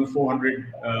study on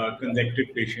 400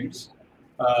 consecutive patients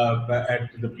at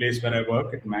the place where I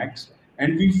work at Max,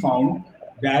 and we found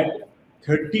that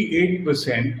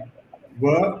 38%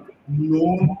 were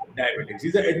known diabetics.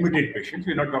 These are admitted patients.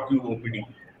 We're not talking OPD,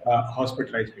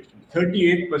 hospitalized patients.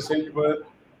 38% were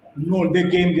known. They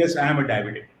came, yes, I am a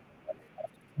diabetic.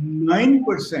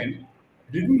 9%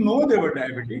 didn't know they were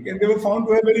diabetic, and they were found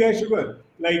to have very high sugar,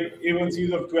 like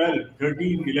A1Cs of 12,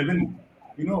 13, 11,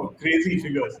 crazy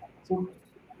figures. So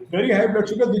very high blood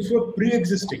sugar, which were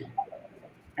pre-existing,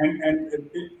 and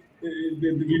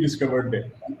we discovered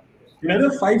that.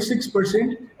 Another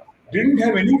 5-6% didn't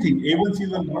have anything.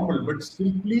 A1Cs were normal, but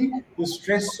simply the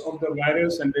stress of the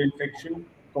virus and the infection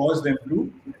caused them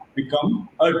to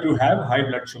to have high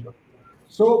blood sugar.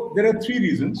 So there are 3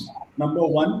 reasons. Number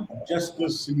 1, just the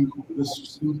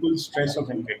simple stress of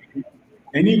infection.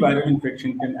 Any viral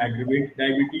infection can aggravate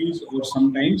diabetes, or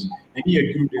sometimes any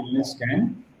acute illness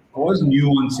can cause new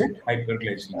onset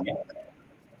hyperglycemia.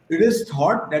 It is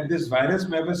thought that this virus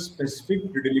may have a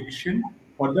specific predilection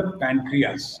for the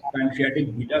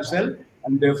pancreatic beta cell,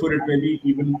 and therefore it may be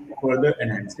even further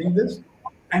enhancing this.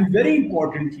 And very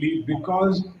importantly,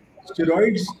 because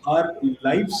steroids are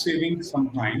life-saving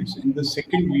sometimes in the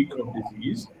second week of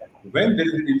disease, when there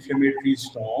is an inflammatory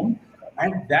storm,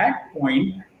 at that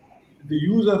point, the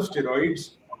use of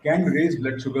steroids can raise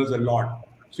blood sugars a lot.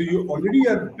 So you already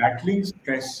are battling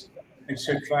stress,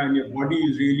 etc., and your body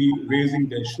is really raising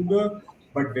their sugar.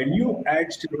 But when you add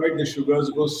steroid, the sugars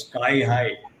go sky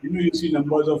high. You see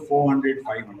numbers of 400,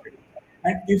 500.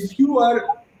 And if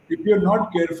you're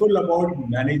not careful about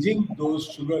managing those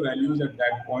sugar values at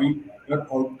that point, your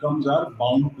outcomes are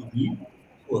bound to be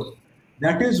poor.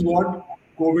 That is what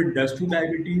COVID does to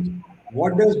diabetes.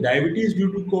 What does diabetes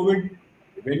do to COVID?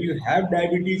 When you have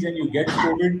diabetes and you get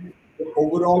COVID, the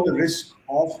overall risk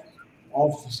of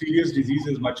serious disease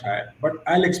is much higher. But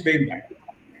I'll explain that.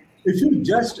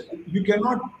 You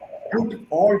cannot put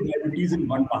all diabetes in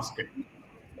one basket.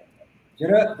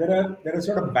 There are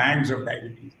sort of bands of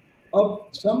diabetes.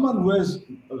 Someone who has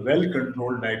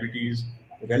well-controlled diabetes,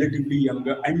 relatively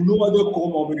younger, and no other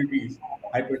comorbidities,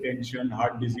 hypertension,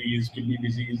 heart disease, kidney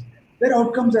disease, their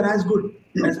outcomes are as good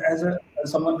as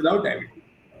someone without diabetes.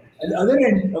 At the other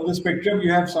end of the spectrum,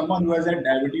 you have someone who has had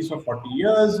diabetes for 40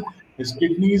 years, his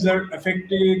kidneys are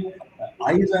affected,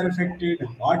 eyes are affected,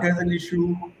 heart has an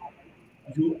issue.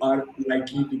 You are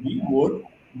likely to be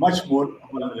much more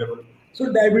vulnerable.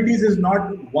 So diabetes is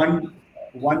not one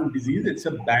disease, it's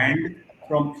a band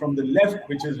from the left,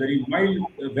 which is very mild,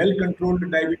 well-controlled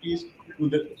diabetes, to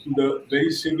the very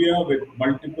severe with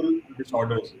multiple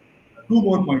disorders. 2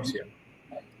 more points here.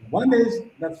 One is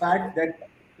the fact that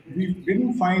we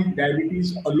didn't find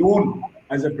diabetes alone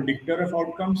as a predictor of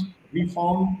outcomes. We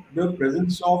found the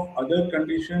presence of other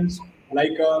conditions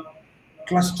like a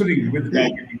clustering with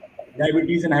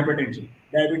diabetes and hypertension,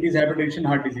 diabetes, hypertension,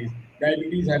 heart disease,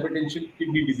 diabetes, hypertension,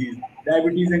 kidney disease,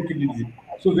 diabetes and kidney disease.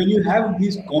 So when you have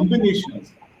these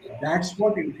combinations, that's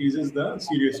what increases the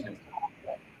seriousness.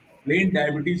 Plain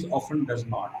diabetes often does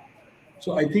not.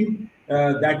 So I think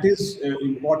that is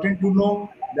important to know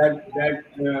that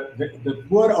the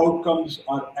poor outcomes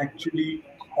are actually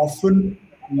often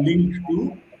linked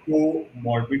to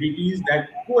comorbidities that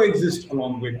coexist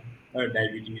along with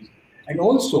diabetes. And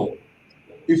also,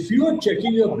 if you are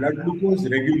checking your blood glucose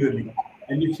regularly,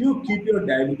 and if you keep your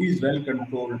diabetes well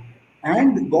controlled,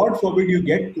 and God forbid you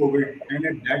get COVID, and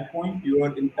at that point you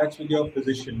are in touch with your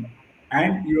physician,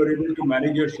 and you are able to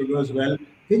manage your sugars well,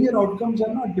 then your outcomes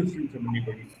are not different from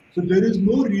anybody. So there is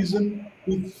no reason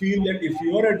to feel that if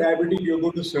you are a diabetic, you're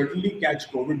going to certainly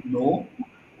catch COVID. No,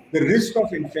 the risk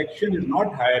of infection is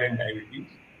not higher in diabetes,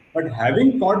 but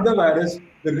having caught the virus,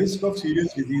 the risk of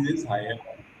serious disease is higher.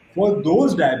 For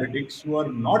those diabetics who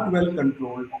are not well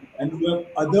controlled and who have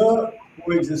other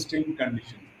coexisting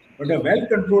conditions. But a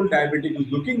well-controlled diabetic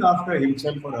who's looking after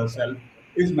himself or herself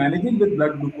is managing with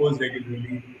blood glucose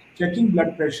regularly, checking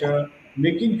blood pressure,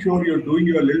 making sure you're doing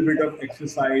your little bit of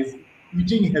exercise,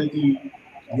 eating healthy.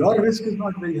 Your risk is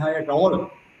not very high at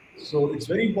all. So it's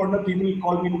very important that people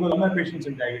call me because all my patients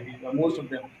have diabetes, or most of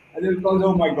them. And they'll call,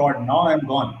 oh my God, now I'm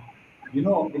gone.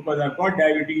 Because I've got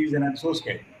diabetes and I'm so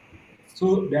scared.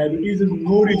 So diabetes is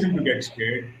no reason to get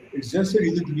scared. It's just a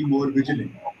reason to be more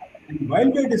vigilant. And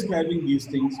while we're describing these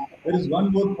things, there is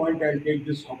one more point I'll take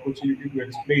this opportunity to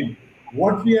explain.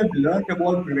 What we have learned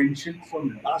about prevention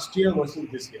from last year versus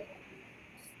this year.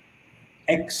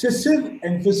 Excessive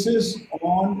emphasis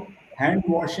on hand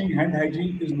washing, hand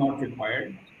hygiene is not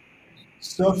required.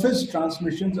 Surface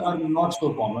transmissions are not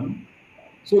so common.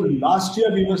 So last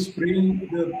year we were spraying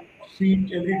the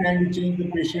feet every time we changed the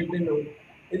patient.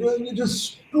 It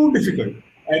was too difficult.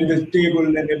 And the table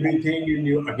and everything,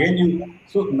 and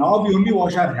so now we only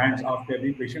wash our hands after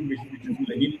every patient, which you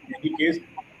do in any case.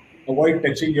 Avoid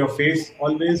touching your face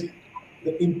always.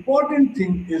 The important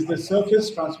thing is the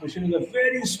surface transmission is a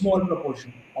very small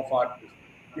proportion of our business.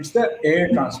 It's the air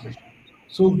transmission.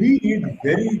 So we need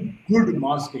very good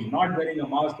masking, not wearing a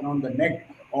mask around the neck,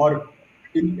 or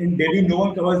in Delhi, no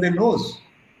one covers their nose.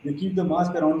 They keep the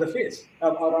mask around the face,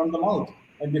 around the mouth,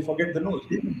 and they forget the nose.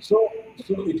 So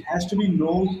it has to be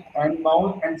nose and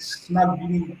mouth and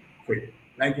snugly fit.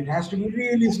 Like it has to be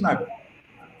really snug.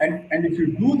 And if you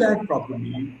do that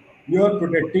properly, you are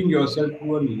protecting yourself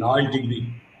to a large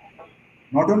degree.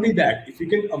 Not only that, if you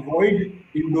can avoid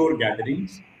indoor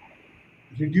gatherings,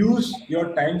 reduce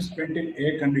your time spent in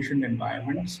air-conditioned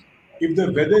environments. If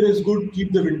the weather is good,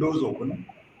 keep the windows open.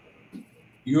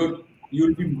 You'll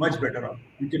be much better off.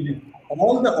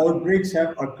 All the outbreaks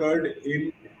have occurred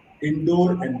in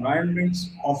indoor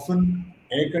environments, often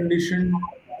air-conditioned,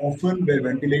 often where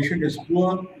ventilation is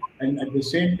poor, and at the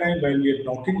same time, while we are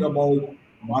talking about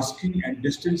masking and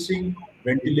distancing,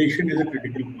 ventilation is a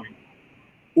critical point.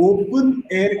 Open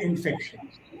air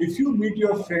infections. If you meet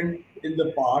your friend in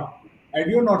the park and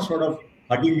you're not sort of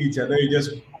hugging each other, you're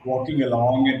just walking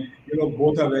along and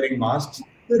both are wearing masks,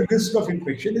 the risk of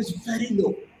infection is very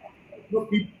low.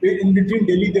 In between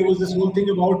Delhi, there was this whole thing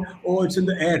about, oh, it's in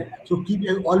the air, so keep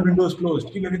all windows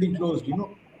closed, keep everything closed.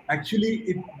 Actually,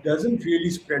 it doesn't really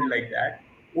spread like that.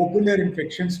 Open air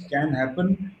infections can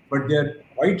happen, but they're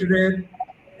quite rare.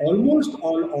 Almost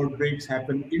all outbreaks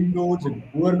happen indoors with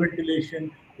poor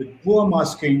ventilation, with poor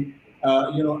masking,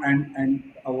 and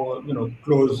our,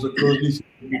 closely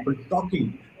people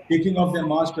talking, taking off their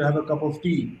mask to have a cup of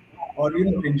tea, or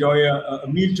enjoy a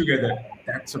meal together.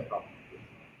 That's a problem.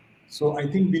 So I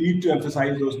think we need to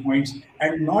emphasize those points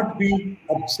and not be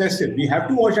obsessive. We have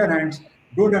to wash our hands.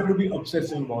 Don't have to be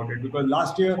obsessive about it, because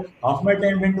last year half my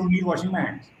time went only washing my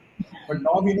hands. But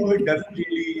now we know it doesn't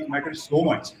really matter so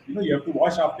much. You have to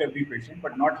wash after every patient,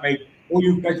 but not like, oh,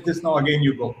 you've touched this, now again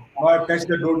you go. Now I've touched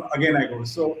the don't, again I go.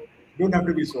 So don't have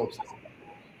to be so obsessive.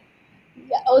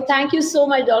 Yeah. Oh, thank you so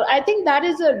much, Dr. I think that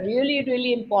is a really,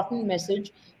 really important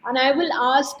message. And I will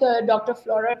ask Dr.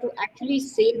 Flora to actually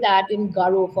say that in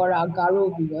Garo for our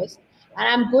Garo viewers. And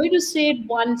I'm going to say it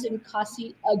once in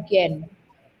Khasi again.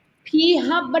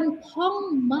 Pihaban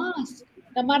pong mask.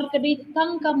 Kamar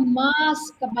kaditang ka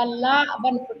mask kabala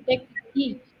ban protect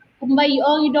ki. Kumbay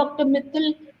ong Dr.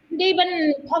 Mithal. Hindi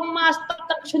ban pong mask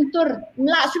tak suntur.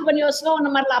 Mlasu ban yoslo na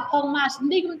marla pong mask.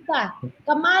 Hindi kumta.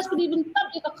 Ka mask di ban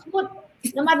tak ikakmut.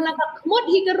 Namar nakakmut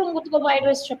higarong ko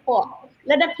virus siya po.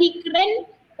 Lada pikren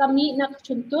kami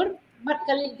nakachuntur, bat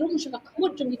kali rum siya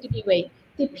kakmut yung itidiway.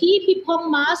 Ti pi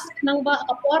pong mask nang ba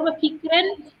kapor ba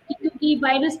pikren, itu ki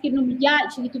virus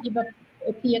kinumya siya itu ki ba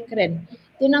pikren.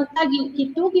 Tinang tagi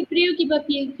kitu ki priyo ki ba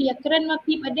pikren ma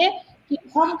pi pade, ki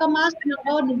pong ka mask nang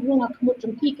ba rum kakmut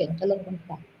yung piken kalang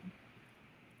kumpa.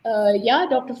 Yeah,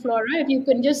 Dr. Flora, if you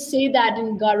can just say that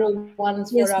in Garo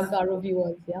once for our Garo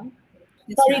viewers, yeah.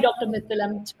 Sorry, Dr.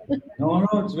 Mithal. No,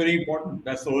 it's very important.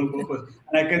 That's the whole purpose.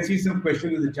 And I can see some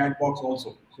questions in the chat box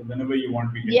also. So whenever you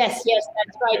want, we can. Yes,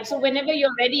 that's right. So whenever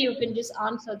you're ready, you can just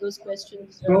answer those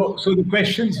questions. So the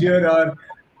questions here are,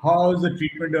 how is the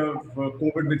treatment of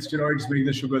COVID with steroids make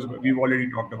the sugars? We've already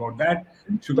talked about that.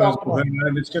 Sugars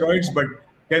with steroids, but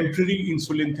temporary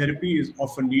insulin therapy is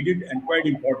often needed and quite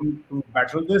important to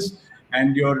battle this.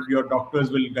 And your doctors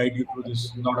will guide you through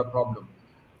this, not a problem.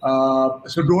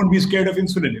 So don't be scared of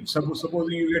insulin. If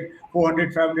supposing you get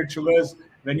 400, 500 sugars,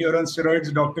 when you're on steroids,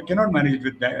 the doctor cannot manage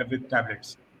it with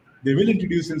tablets. They will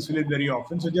introduce insulin very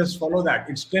often, so just follow that.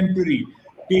 It's temporary.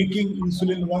 Taking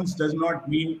insulin once does not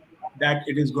mean that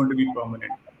it is going to be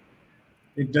permanent.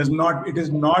 It does not. It is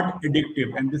not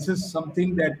addictive, and this is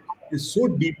something that is so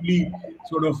deeply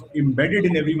sort of embedded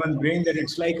in everyone's brain that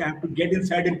it's like I have to get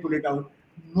inside and pull it out.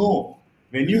 No.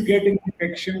 When you get an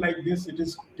infection like this, it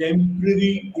is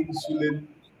temporary insulin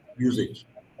usage,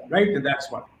 right?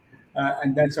 That's one.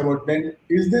 And that's about then.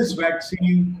 Is this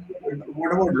vaccine,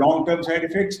 what about long-term side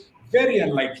effects? Very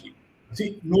unlikely.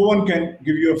 See, no one can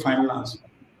give you a final answer.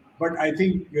 But I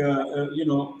think,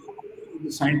 the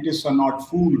scientists are not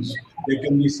fools. There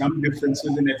can be some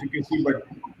differences in efficacy, but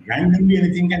randomly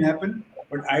anything can happen.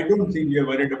 But I don't think we are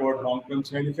worried about long-term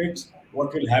side effects.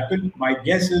 What will happen, my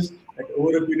guess is that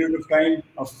over a period of time,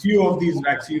 a few of these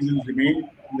vaccines will remain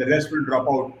and the rest will drop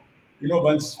out.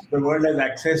 Once the world has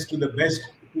access to the best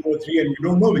 2 or 3, and we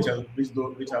don't know which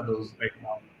are those right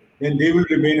now, then they will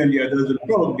remain and the others will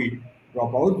probably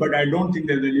drop out. But I don't think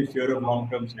there's any fear of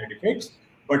long-term side effects.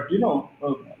 But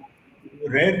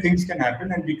rare things can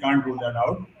happen, and we can't rule that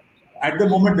out. At the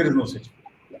moment, there is no such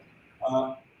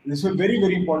thing. This is a very,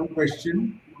 very important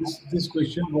question. This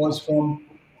question was from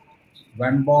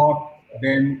Van Bok,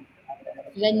 then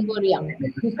Van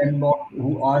Bok,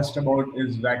 who asked about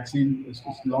is vaccine is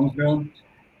long term,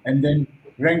 and then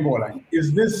Rangbola.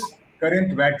 Is this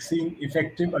current vaccine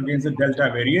effective against the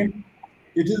Delta variant?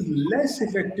 It is less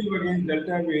effective against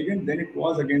Delta variant than it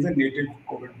was against the native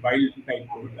COVID, wild-type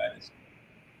COVID virus,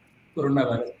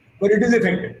 coronavirus. But it is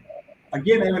effective.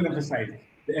 Again, I will emphasize,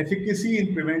 the efficacy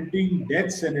in preventing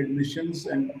deaths and admissions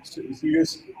and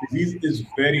serious disease is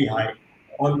very high,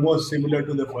 almost similar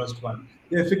to the first one.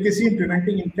 The efficacy in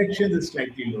preventing infections is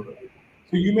slightly lower.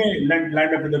 So you may land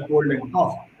up with a cold and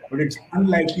cough, but it's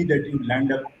unlikely that you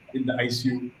land up in the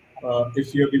ICU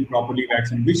if you have been properly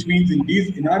vaccinated, which means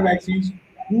in our vaccines,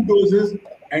 2 doses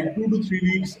and 2 to 3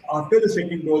 weeks after the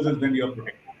second dose is when you are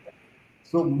protected.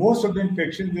 So most of the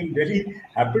infections in Delhi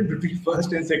happened between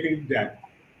first and second jab,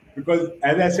 because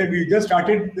as I said, we just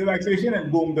started the vaccination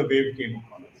and boom, the wave came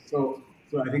upon us. So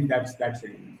I think that's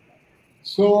it.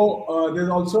 So there's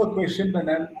also a question by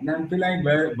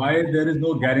Nantilang why there is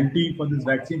no guarantee for this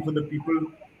vaccine for the people.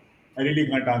 I really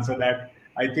can't answer that.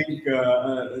 I think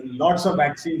lots of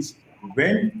vaccines,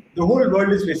 when the whole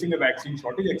world is facing a vaccine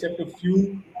shortage, except a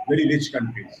few very rich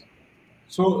countries.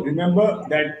 So remember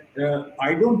that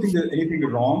I don't think there's anything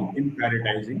wrong in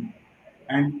prioritizing,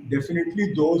 and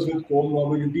definitely those with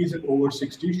comorbidities and over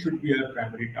 60 should be our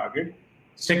primary target.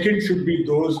 Second should be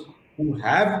those who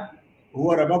are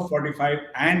above 45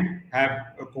 and have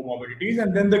comorbidities,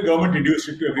 and then the government reduced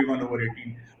it to everyone over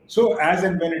 18. So as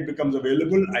and when it becomes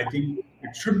available, I think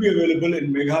it should be available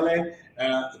in Meghalaya.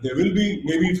 There will be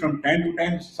maybe from time to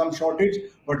time some shortage,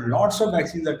 but lots of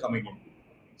vaccines are coming in.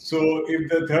 So if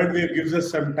the third wave gives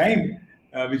us some time,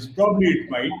 which probably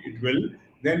it will,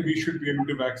 then we should be able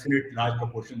to vaccinate large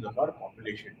proportions of our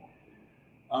population.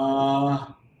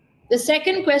 The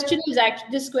second question is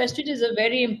actually, this question is a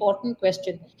very important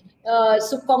question.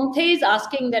 So Kongthe is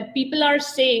asking that people are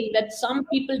saying that some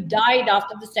people died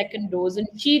after the second dose, and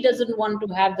she doesn't want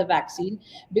to have the vaccine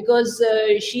because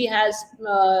she has,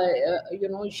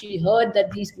 she heard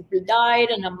that these people died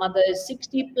and her mother is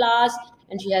 60 plus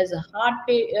and she has a heart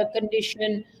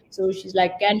condition. So she's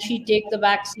like, can she take the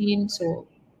vaccine? So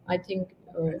I think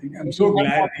I'm so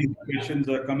glad these questions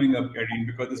are coming up, Carreen,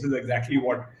 because this is exactly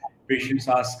what patients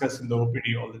ask us in the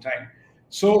OPD all the time.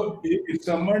 So if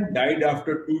someone died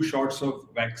after 2 shots of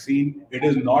vaccine, it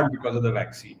is not because of the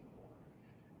vaccine.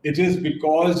 It is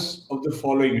because of the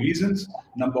following reasons.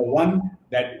 Number one,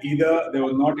 that either there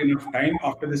was not enough time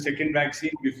after the second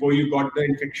vaccine before you got the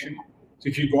infection. So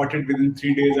if you got it within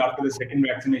 3 days after the second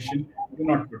vaccination, you're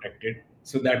not protected.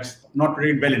 So that's not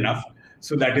really well enough.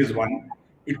 So that is one.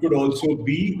 It could also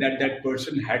be that that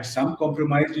person had some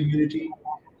compromised immunity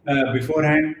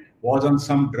beforehand, was on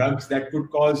some drugs that could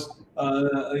cause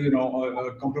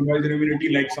compromised immunity,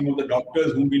 like some of the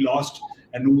doctors whom we lost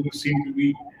and who seemed to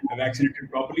be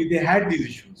vaccinated properly. They had these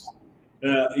issues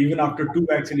even after 2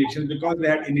 vaccinations because they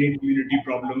had innate immunity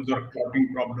problems or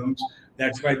clotting problems.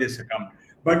 That's why they succumbed.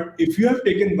 But if you have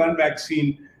taken 1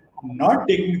 vaccine, not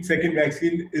taking the second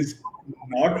vaccine is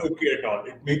not okay at all.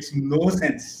 It makes no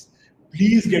sense.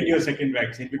 Please get your second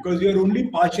vaccine because you're only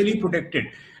partially protected.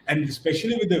 And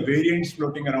especially with the variants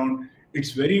floating around,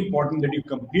 it's very important that you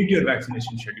complete your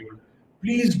vaccination schedule.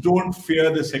 Please don't fear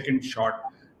the second shot.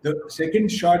 The second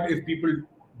shot, if people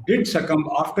did succumb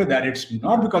after that, it's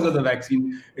not because of the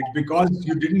vaccine. It's because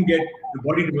you didn't get, the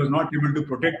body was not able to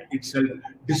protect itself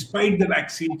despite the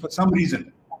vaccine for some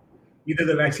reason. Either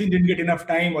the vaccine didn't get enough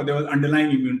time or there was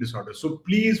underlying immune disorder. So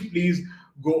please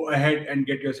go ahead and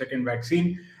get your second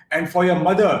vaccine. And for your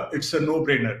mother, it's a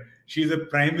no-brainer. She's a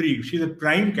prime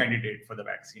candidate for the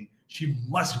vaccine. She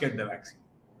must get the vaccine.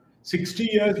 60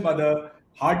 years mother,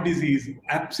 heart disease,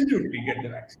 absolutely get the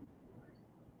vaccine.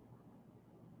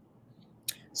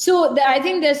 So I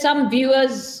think there's some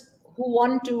viewers who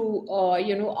want to,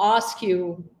 ask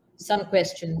you some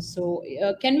questions. So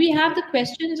can we have the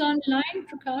questions online,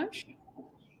 Prakash?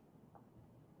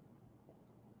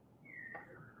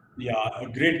 Yeah, a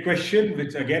great question,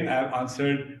 which again I've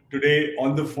answered today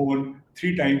on the phone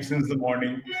 3 times since the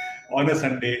morning on a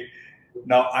Sunday.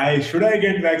 Now, should I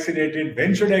get vaccinated?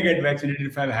 When should I get vaccinated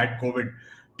if I've had COVID?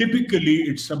 Typically,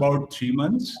 it's about 3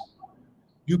 months.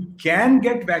 You can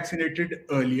get vaccinated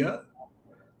earlier.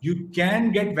 You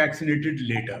can get vaccinated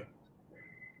later.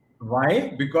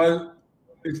 Why? Because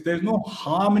there's no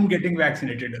harm in getting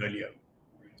vaccinated earlier.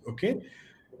 Okay?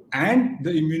 And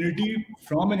the immunity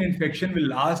from an infection will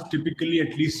last typically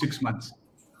at least 6 months.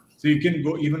 So you can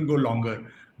even go longer.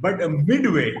 But a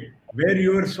midway, where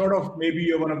you're sort of, maybe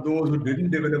you're one of those who didn't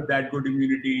develop that good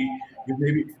immunity, you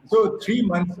maybe, so 3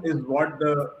 months is what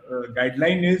the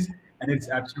guideline is, and it's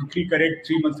absolutely correct.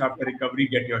 3 months after recovery,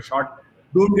 get your shot.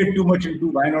 Don't get too much into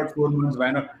why not 4 months,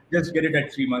 why not, just get it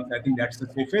at 3 months. I think that's the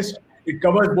safest. It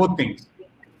covers both things.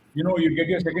 You know, you get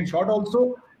your second shot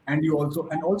also, and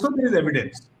also there is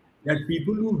evidence that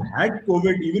people who had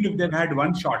COVID, even if they've had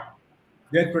one shot,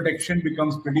 their protection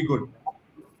becomes pretty good.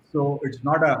 So it's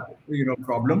not a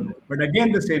problem. But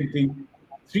again, the same thing.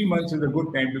 3 months is a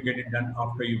good time to get it done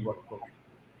after you've got COVID.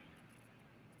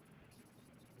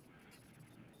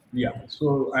 Yeah.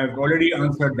 So I've already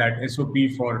answered that SOP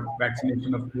for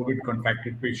vaccination of COVID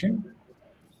contracted patient.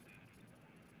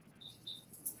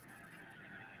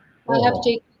 I have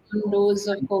taken one dose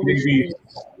of COVID.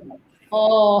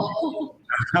 Oh.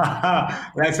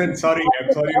 I'm sorry.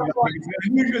 It's an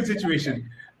unusual situation,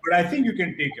 but I think you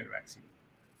can take your vaccine.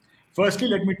 Firstly,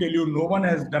 let me tell you, no one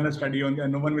has done a study on this,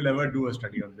 and no one will ever do a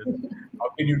study on this. How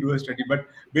can you do a study? But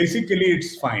basically,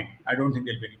 it's fine. I don't think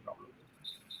there'll be any problem.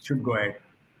 Should go ahead.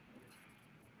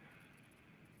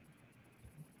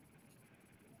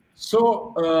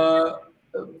 So,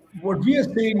 what we are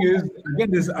saying is,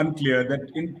 again, this is unclear, that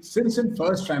since in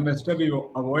first trimester, we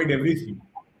avoid everything,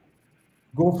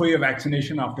 go for your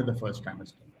vaccination after the first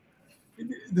trimester.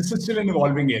 This is still an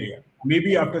evolving area.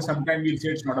 Maybe after some time, we'll say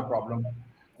it's not a problem.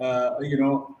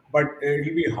 But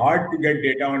it'll be hard to get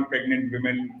data on pregnant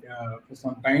women for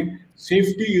some time.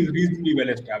 Safety is reasonably well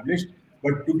established,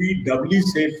 but to be doubly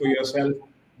safe for yourself,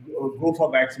 go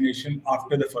for vaccination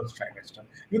after the first trimester.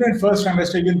 In first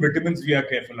trimester, even vitamins we are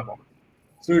careful about.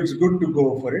 So it's good to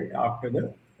go for it after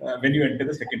when you enter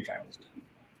the second trimester.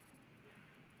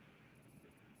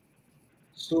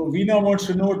 So Veena wants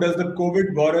to know, does the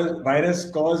COVID virus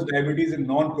cause diabetes in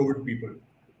non-COVID people?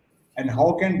 And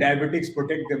how can diabetics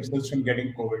protect themselves from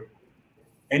getting COVID?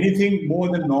 Anything more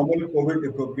than normal COVID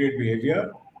appropriate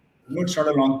behavior? No, it's not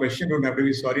a long question. Don't have to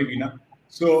be sorry, Veena.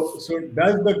 So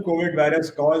does the COVID virus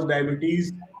cause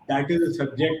diabetes? That is a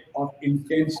subject of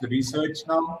intense research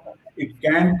now. It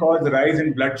can cause a rise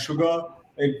in blood sugar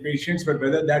in patients, but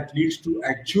whether that leads to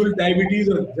actual diabetes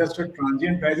or just a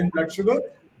transient rise in blood sugar,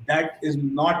 that is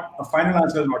not, a final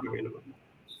answer is not available.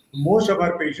 Most of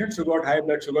our patients who got high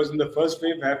blood sugars in the first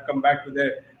wave have come back to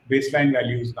their baseline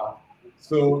values now.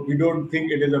 So we don't think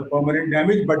it is a permanent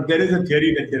damage, but there is a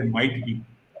theory that there might be.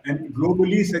 And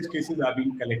globally, such cases are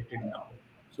being collected now.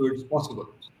 So it's possible.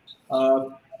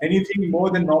 Anything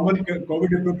more than normal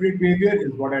COVID-appropriate behavior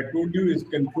is what I told you, is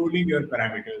controlling your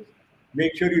parameters.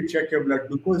 Make sure you check your blood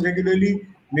glucose regularly.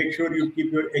 Make sure you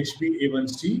keep your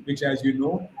HbA1c, which, as you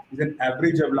know, is an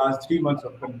average of last 3 months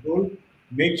of control.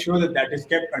 Make sure that is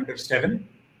kept under 7.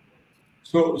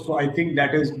 So I think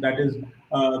that is those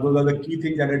are the key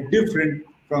things that are different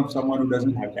from someone who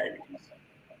doesn't have diabetes.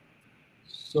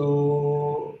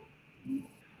 So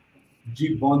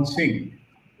Jeevan Singh,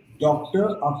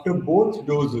 doctor, after both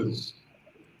doses,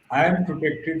 I am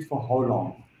protected for how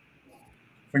long?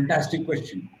 Fantastic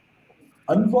question.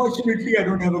 Unfortunately, I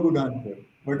don't have a good answer,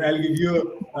 but I'll give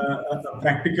you a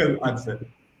practical answer,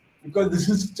 because this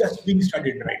is just being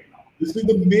studied right now. This is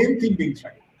the main thing being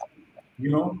studied,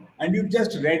 and you've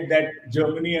just read that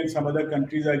Germany and some other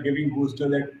countries are giving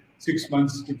boosters at 6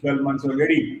 months to 12 months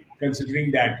already, considering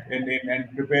that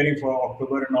and preparing for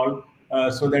October and all,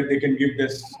 so that they can give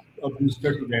this a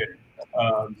booster to their.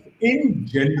 In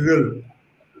general,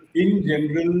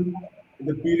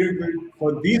 the period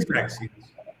for these vaccines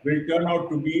will turn out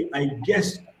to be, I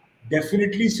guess,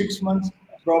 definitely 6 months,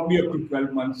 probably up to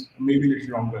 12 months, maybe a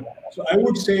little longer. So I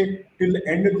would say till the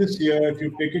end of this year, if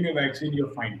you've taken your vaccine,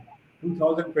 you're fine.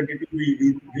 2022,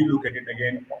 we relook at it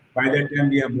again. By that time,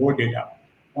 we have more data.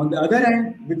 On the other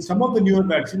hand, with some of the newer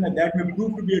vaccines, and that may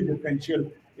prove to be a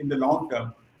differential in the long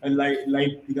term,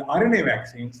 like the RNA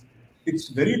vaccines, it's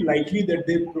very likely that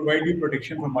they provide you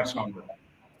protection for much longer.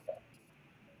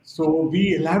 So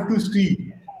we'll have to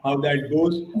see how that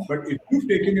goes. But if you've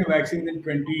taken your vaccine in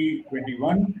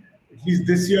 2021, at least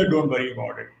this year, don't worry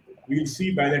about it. We'll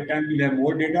see by that time we'll have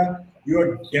more data. You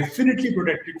are definitely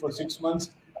protected for 6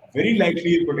 months, very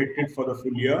likely protected for the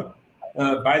full year.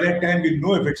 By that time, we'll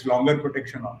know if it's longer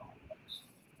protection or not.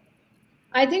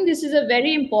 I think this is a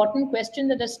very important question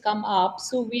that has come up.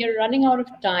 So we are running out of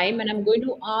time, and I'm going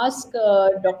to ask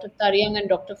Dr. Tariang and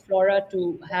Dr. Flora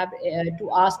to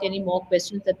ask any more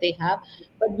questions that they have.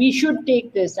 But we should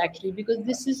take this actually, because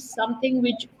this is something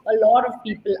which a lot of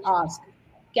people ask.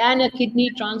 Can a kidney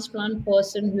transplant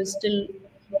person who is still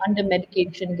under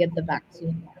medication get the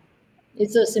vaccine?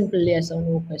 It's a simple yes or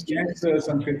no question. Yes,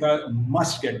 Sankrita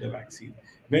must get the vaccine.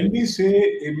 When we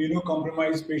say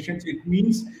immunocompromised patients, it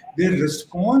means their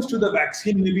response to the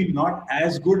vaccine may be not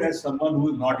as good as someone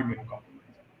who is not immunocompromised.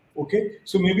 Okay,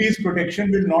 so maybe his protection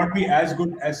will not be as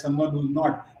good as someone who's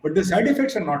not, but the side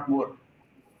effects are not more.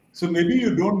 So maybe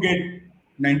you don't get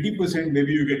 90%,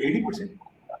 maybe you get 80%,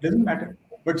 doesn't matter.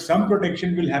 But some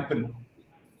protection will happen.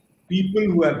 People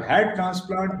who have had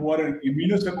transplant, who are on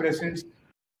immunosuppressants,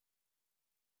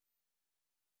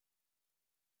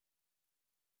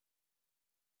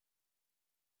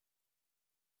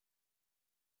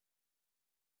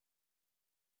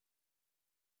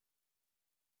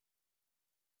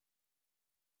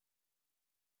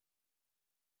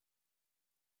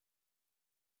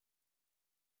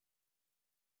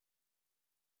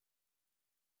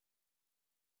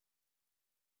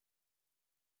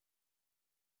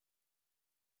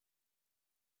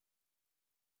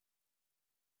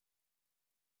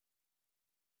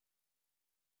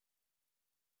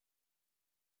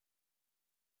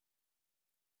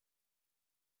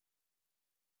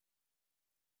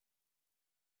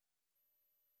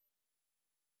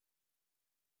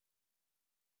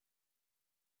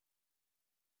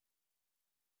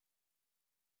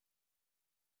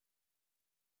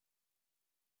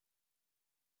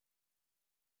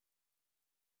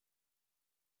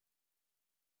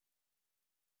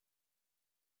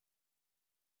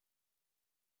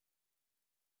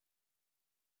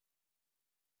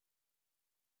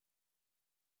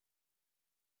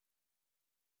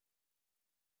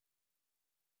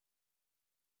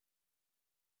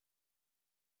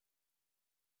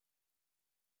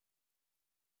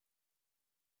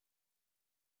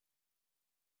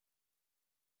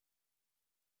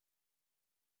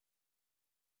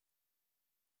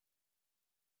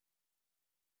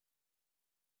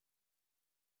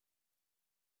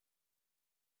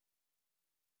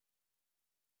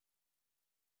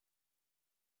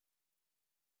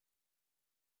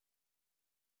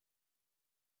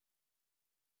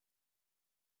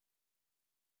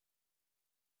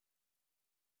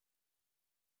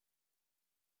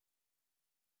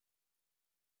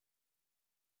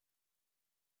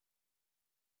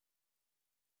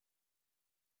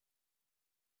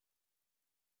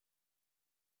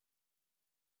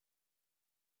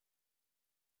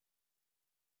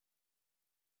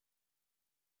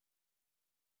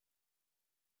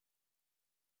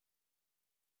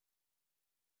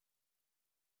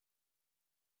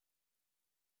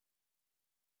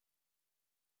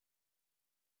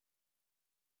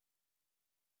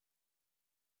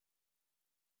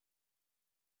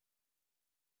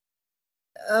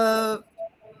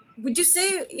 would you say,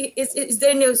 is there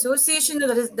any association, or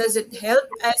does it help?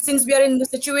 Since we are in the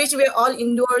situation where all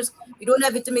indoors, we don't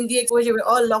have vitamin D exposure, we're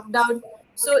all locked down.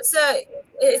 So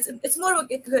it's more of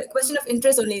a question of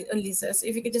interest only, sir. So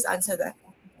if you could just answer that.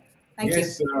 Thank you.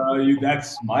 Yes,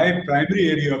 That's my primary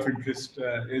area of interest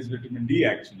is vitamin D,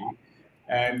 actually.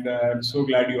 And I'm so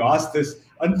glad you asked this.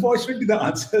 Unfortunately, the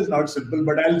answer is not simple,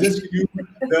 but I'll just give you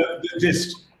the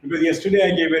gist. Because yesterday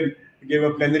I gave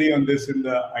a plenary on this in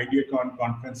the IdeaCon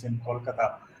conference in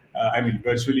Kolkata.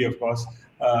 Virtually, of course.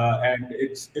 And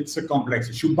it's a complex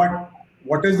issue. But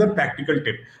what is the practical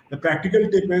tip? The practical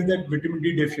tip is that vitamin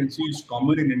D deficiency is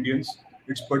common in Indians.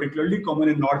 It's particularly common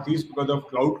in Northeast because of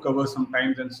cloud cover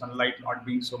sometimes and sunlight not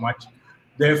being so much.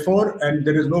 Therefore, and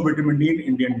there is no vitamin D in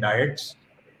Indian diets.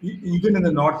 Even in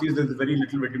the Northeast, there's very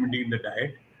little vitamin D in the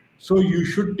diet. So you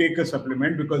should take a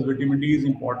supplement because vitamin D is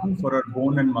important for our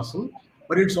bone and muscle,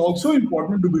 but it's also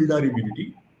important to build our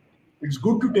immunity. It's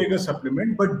good to take a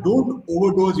supplement, but don't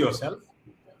overdose yourself.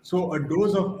 So a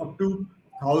dose of up to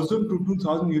 1,000 to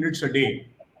 2,000 units a day.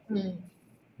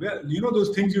 Well, those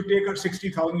things you take are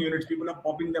 60,000 units. People are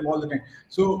popping them all the time.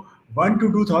 So 1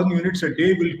 to 2,000 units a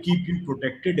day will keep you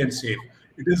protected and safe.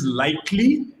 It is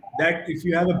likely that if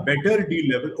you have a better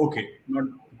D level,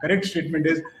 the correct statement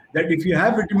is that if you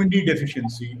have vitamin D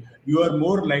deficiency, you are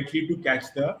more likely to catch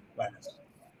the virus.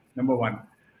 Number one.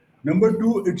 Number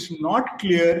two, it's not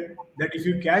clear that if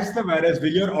you catch the virus,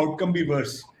 will your outcome be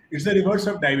worse? It's the reverse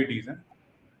of diabetes.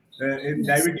 In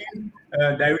diabetes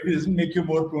doesn't make you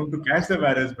more prone to catch the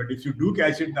virus, but if you do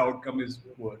catch it, the outcome is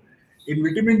poor. In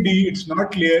vitamin D, it's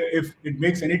not clear if it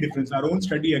makes any difference. Our own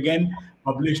study, again,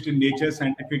 published in Nature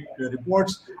Scientific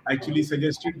Reports, actually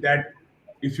suggested that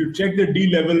if you check the D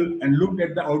level and looked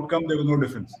at the outcome, there was no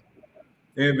difference,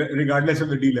 regardless of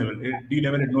the D level. D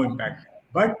level had no impact.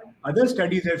 But other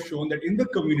studies have shown that in the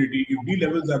community, if D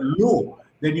levels are low,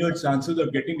 then your chances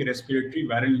of getting respiratory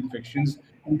viral infections,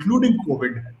 including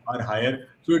COVID, are higher.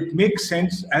 So it makes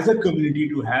sense as a community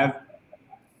to have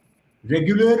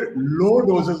regular low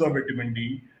doses of vitamin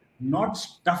D, not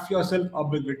stuff yourself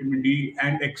up with vitamin D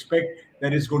and expect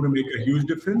that it's going to make a huge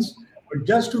difference, but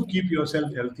just to keep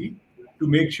yourself healthy, to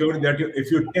make sure that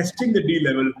if you're testing the D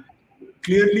level,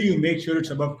 clearly you make sure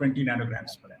it's above 20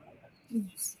 nanograms per ml.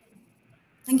 Yes.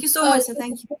 Thank you so much, sir.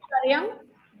 Thank you.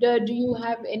 Tariang, do you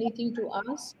have anything to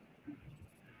ask?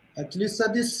 Actually,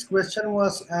 sir, this question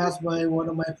was asked by one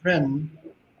of my friends.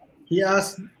 He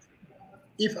asked,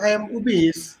 if I am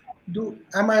obese,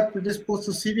 am I predisposed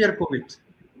to severe COVID?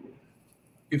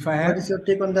 If I What have, is your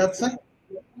take on that, sir?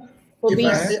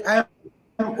 Obese. If I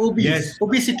am obese, yes,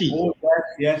 obesity. oh,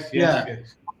 yes. Yeah.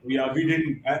 We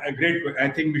didn't. A great. I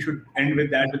think we should end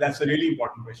with that. But that's a really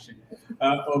important question.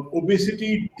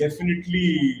 Obesity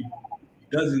definitely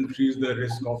does increase the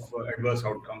risk of adverse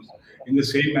outcomes in the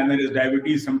same manner as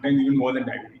diabetes, sometimes even more than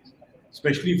diabetes.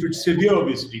 Especially if it's severe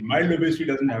obesity. Mild obesity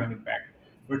doesn't have an impact,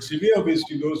 but severe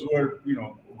obesity, those who are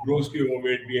grossly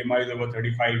overweight, BMI is over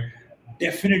 35,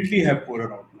 definitely have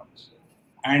poorer outcomes.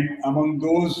 And among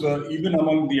those, even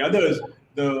among the others,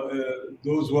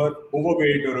 those who are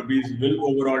overweight or obese will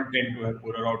overall tend to have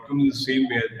poorer outcomes in the same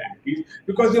way as diabetes,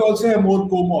 because they also have more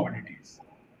comorbidities.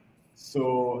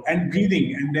 So, and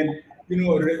breathing, and then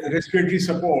respiratory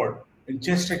support and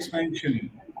chest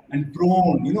expansion and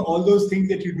prone, all those things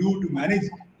that you do to manage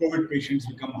COVID patients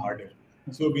become harder.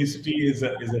 So obesity is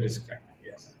a risk factor.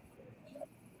 Yes.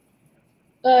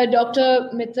 Dr.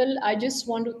 Mithal, I just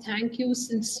want to thank you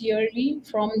sincerely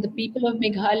from the people of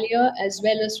Meghalaya as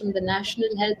well as from the National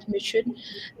Health Mission.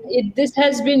 This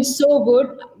has been so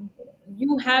good.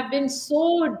 You have been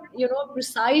so,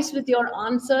 precise with your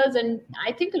answers, and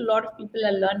I think a lot of people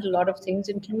have learned a lot of things,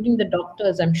 including the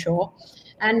doctors, I'm sure.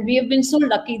 And we have been so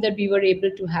lucky that we were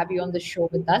able to have you on the show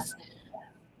with us.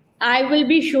 I will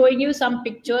be showing you some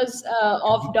pictures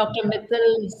of Dr.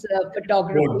 Mithal's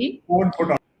photography.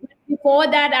 Before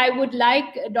that, I would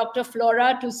like Dr.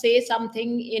 Flora to say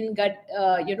something in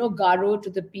Garo to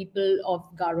the people of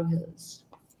Garo Hills.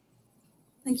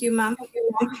 Thank you, ma'am.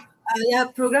 Ya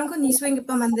program ko niswing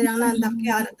pa mandirang na andak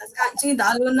ya cing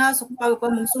dalo na sukpa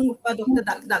pa mungsung pa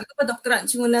doktor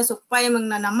cing na sukpa yung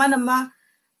na nama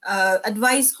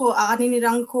advice ko ani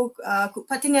nirang ko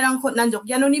pati nirang ko nanjok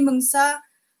yano ni mungsa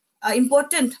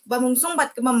important ba mungsung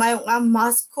bat ka mamayong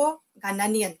mask ko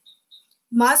gananian.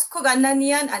 Mask ko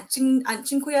gananian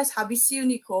ancing ko ya sabisi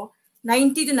uniko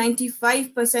 90 to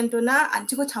 95% na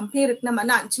ancing ko champirik na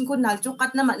mana ancing ko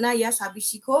naljokat na mana ya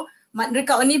sabisi ko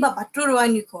manrika oni ba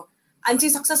patruruan ko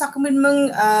ancing saksa sakmen meng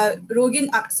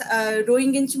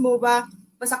roingin chimo ba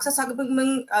saksa sakmen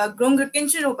meng grongger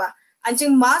kenchino ba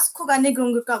ancing mask ko gane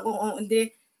grongger ka go onde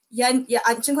yan ya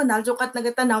ancing ko naljokat na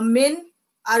gata namen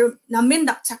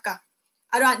dakchaka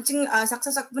aro ancing saksa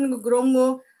sakmen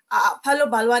grongo palo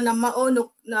balwa nama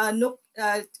nuk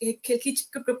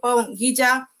kichkepawang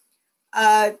gija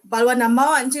balwa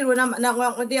nama anci rona na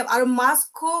ngode aro mask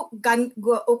ko gan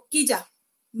go okija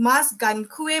mas gan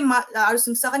kue aro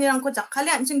sumsa kanirang ko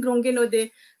jakale ancing gronggen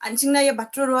ode ancing na ya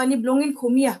batro ani blongin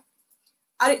komia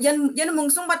aro yan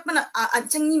mungsung bat man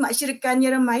ancing ni masirikan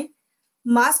yara mai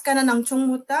mas kana nang chong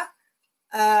muta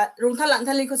rongtal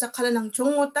antali ko jakale nang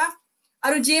chong muta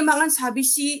aro je mangan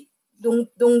sabisi dong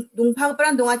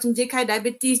pang donga chung je kai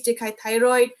diabetes je kai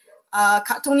thyroid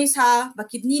katong ni sa ba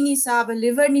kidney ni sa ba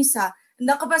liver ni sa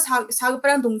nda ka ba sa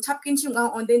parang dong chap kin chung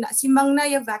ang onde na simang na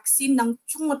ya vaccine nang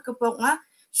chungmot ka pa nga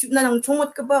shoot na nang chungmot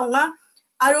ka pa nga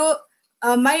aro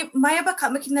maya ba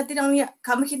kamakinati nang niya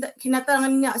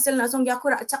kinatangan niya asal na song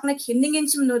yakura chak na kiningin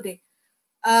chimno de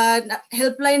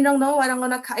helpline rang no warang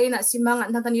na kai na simang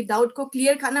natani doubt ko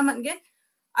clear ka naman gen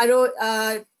aro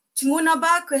chinguna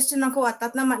ba question ako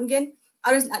watat na manggen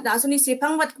aros asuni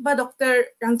sepang wat ba doktor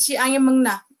rangchi ang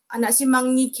mangna ana si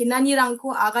mangni kinani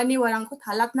rangko agani warangko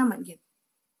thalat na manggen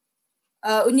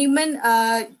uniman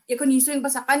eko nisuing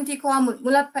pasakan ti ko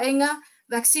mulat paenga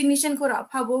vaccination ko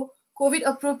rapabo covid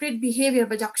appropriate behavior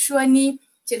ba jakshwani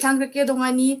chithang ke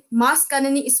dongani mask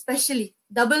kanani especially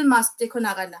double mask te ko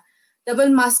nagana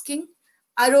double masking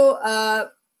aro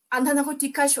antana ko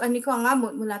tika shwani ko anga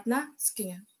mulat na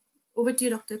skinga. Over to you,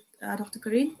 Dr.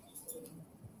 Carreen.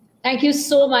 Thank you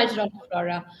so much, Dr.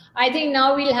 Flora. I think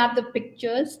now we'll have the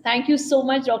pictures. Thank you so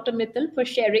much, Dr. Mithal, for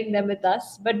sharing them with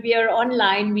us. But we are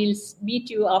online. We'll meet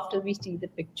you after we see the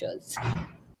pictures.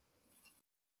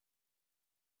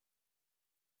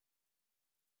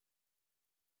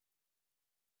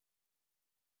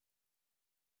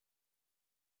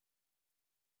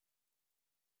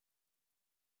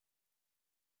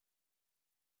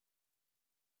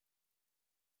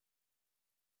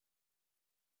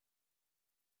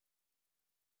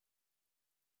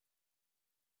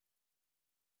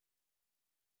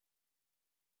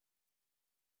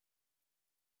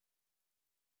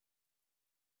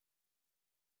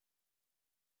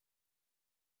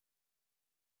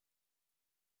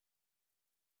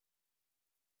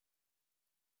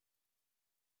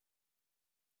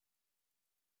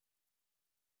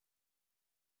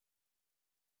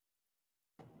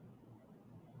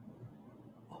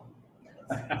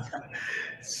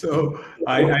 So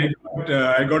I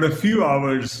got a few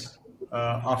hours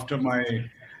after my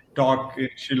talk in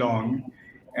Shillong,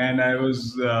 and I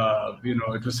was,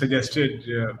 it was suggested.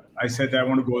 I said I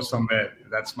want to go somewhere.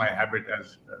 That's my habit,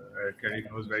 as Carreen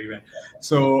knows very well.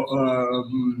 So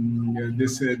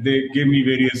they gave me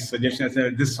various suggestions. I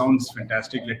said, this sounds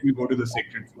fantastic. Let me go to the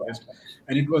Sacred Forest,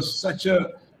 and it was such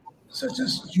a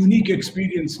unique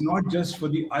experience, not just for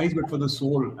the eyes, but for the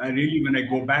soul. I really, when I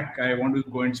go back, I want to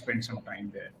go and spend some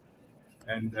time there.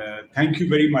 And thank you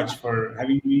very much for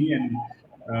having me. And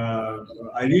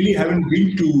I really haven't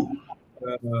been to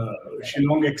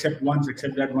Shillong except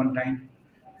that one time.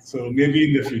 So maybe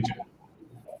in the future.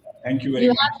 Thank you very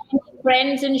much. You have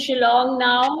friends in Shillong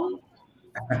now.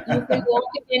 You can walk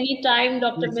at any time,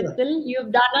 Dr. Mithal.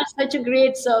 You've done us such a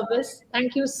great service.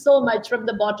 Thank you so much from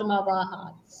the bottom of our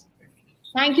hearts.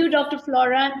 Thank you, Dr.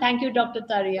 Flora, and thank you, Dr.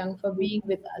 Tariang, for being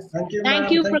with us. Thank you,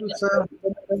 thank you, sir.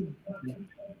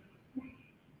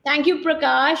 Thank you,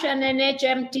 Prakash and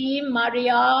NHM team,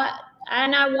 Maria,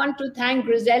 and I want to thank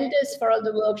Griseldis for all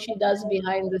the work she does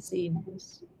behind the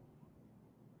scenes.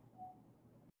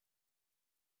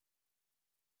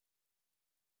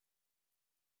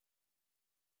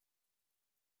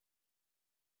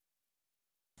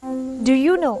 Do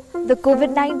you know the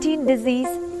COVID-19 disease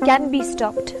can be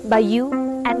stopped by you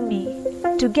and me?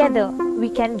 Together, we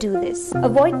can do this.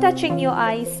 Avoid touching your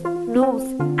eyes, nose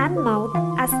and mouth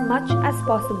as much as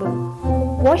possible.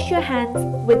 Wash your hands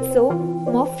with soap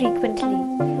more frequently.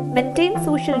 Maintain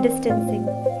social distancing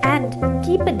and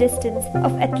keep a distance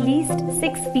of at least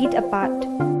 6 feet apart.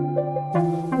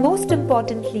 Most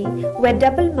importantly, wear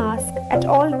double mask at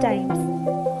all times.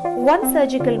 One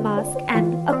surgical mask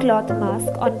and a cloth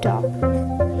mask on top.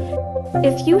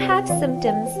 If you have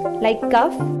symptoms like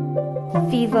cough,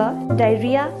 fever,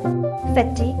 diarrhea,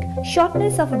 fatigue,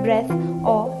 shortness of breath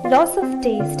or loss of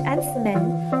taste and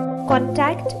smell,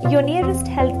 contact your nearest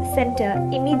health center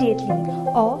immediately,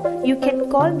 or you can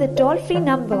call the toll-free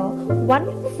number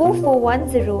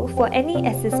 14410 for any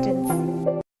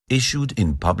assistance. Issued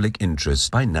in public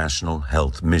interest by National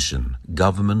Health Mission,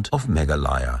 Government of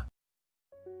Meghalaya.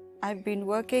 I've been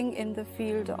working in the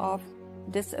field of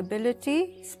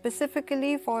disability,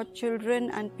 specifically for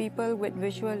children and people with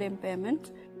visual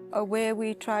impairment, where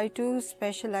we try to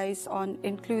specialize on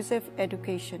inclusive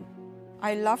education.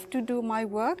 I love to do my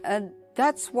work, and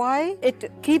that's why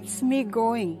it keeps me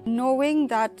going, knowing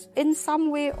that in some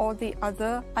way or the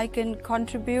other, I can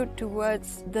contribute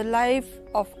towards the life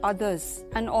of others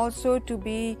and also to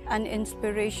be an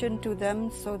inspiration to them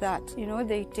so that,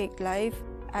 they take life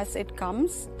as it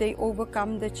comes, they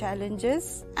overcome the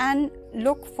challenges and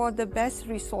look for the best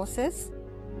resources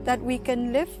that we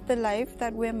can live the life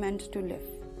that we're meant to live.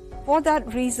 For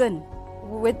that reason,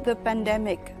 with the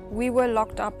pandemic, we were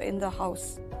locked up in the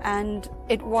house and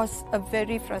it was a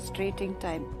very frustrating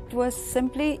time. It was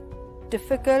simply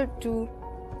difficult to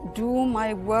do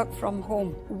my work from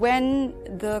home when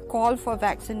the call for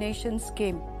vaccinations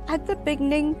came. At the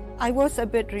beginning, I was a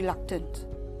bit reluctant,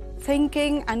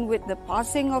 thinking, and with the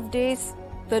passing of days,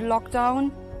 the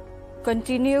lockdown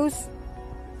continues.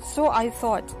 So I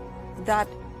thought that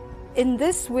in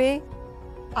this way,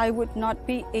 I would not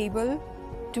be able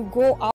to go out